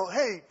let us know,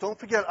 hey, don't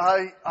forget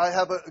I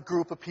have a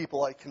group of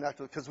people I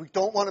connect with, because we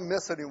don't want to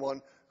miss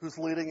anyone who's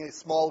leading a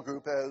small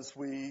group as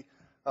we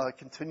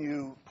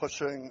continue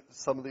pushing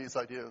some of these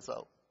ideas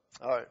out.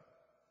 All right.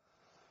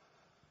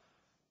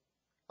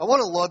 I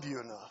want to love you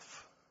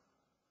enough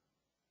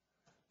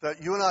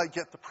that you and I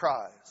get the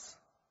prize.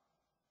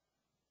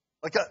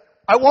 Like,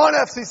 I want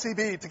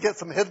FCCB to get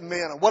some hidden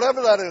manna.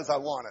 Whatever that is, I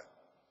want it.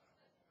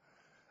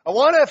 I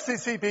want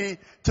FCCB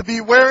to be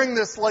wearing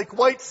this like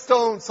white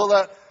stone so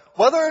that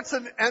whether it's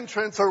an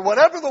entrance or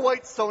whatever the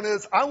white stone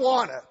is, I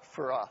want it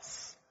for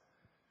us.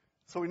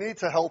 So we need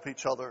to help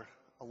each other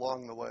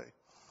along the way.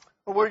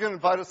 But we're going to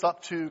invite us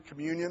up to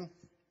communion.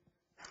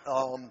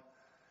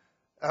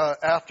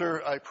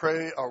 After I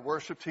pray, our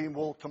worship team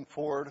will come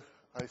forward.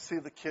 I see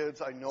the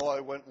kids. I know I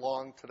went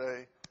long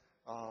today.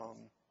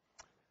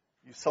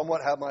 You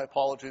somewhat have my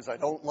apologies. I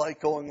don't like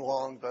going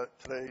long, but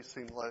today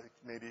seemed like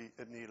maybe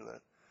it needed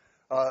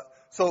it.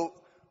 So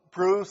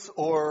Bruce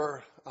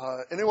or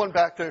anyone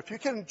back there, if you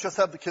can just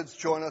have the kids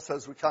join us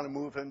as we kind of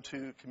move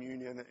into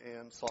communion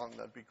and song,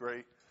 that'd be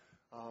great.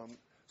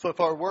 So if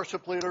our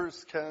worship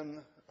leaders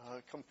can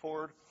come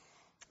forward,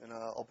 and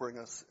I'll bring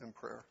us in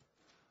prayer.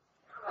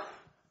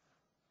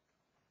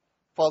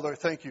 Father, I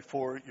thank you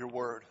for your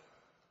word.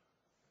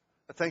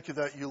 I thank you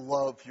that you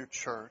love your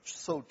church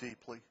so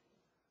deeply.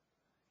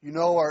 You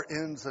know our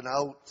ins and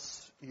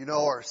outs. You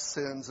know our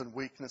sins and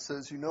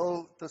weaknesses. You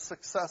know the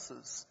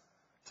successes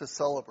to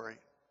celebrate.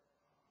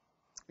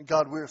 And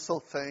God, we are so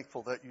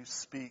thankful that you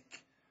speak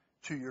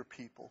to your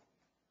people.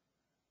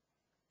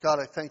 God,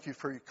 I thank you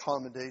for your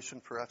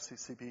commendation for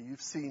FCCB.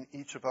 You've seen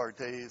each of our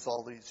days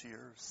all these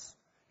years.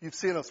 You've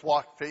seen us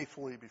walk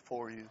faithfully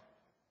before you.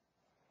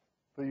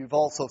 But you've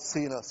also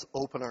seen us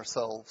open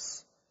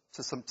ourselves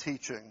to some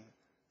teaching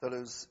that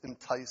has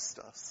enticed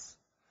us.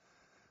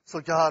 So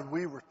God,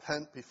 we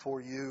repent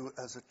before you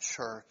as a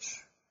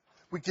church.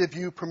 We give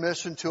you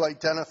permission to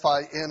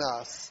identify in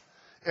us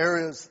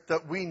areas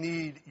that we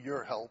need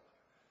your help.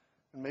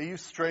 And may you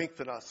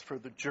strengthen us for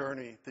the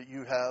journey that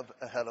you have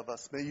ahead of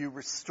us. May you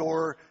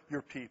restore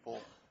your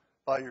people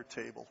by your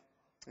table.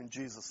 In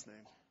Jesus'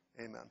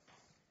 name, amen.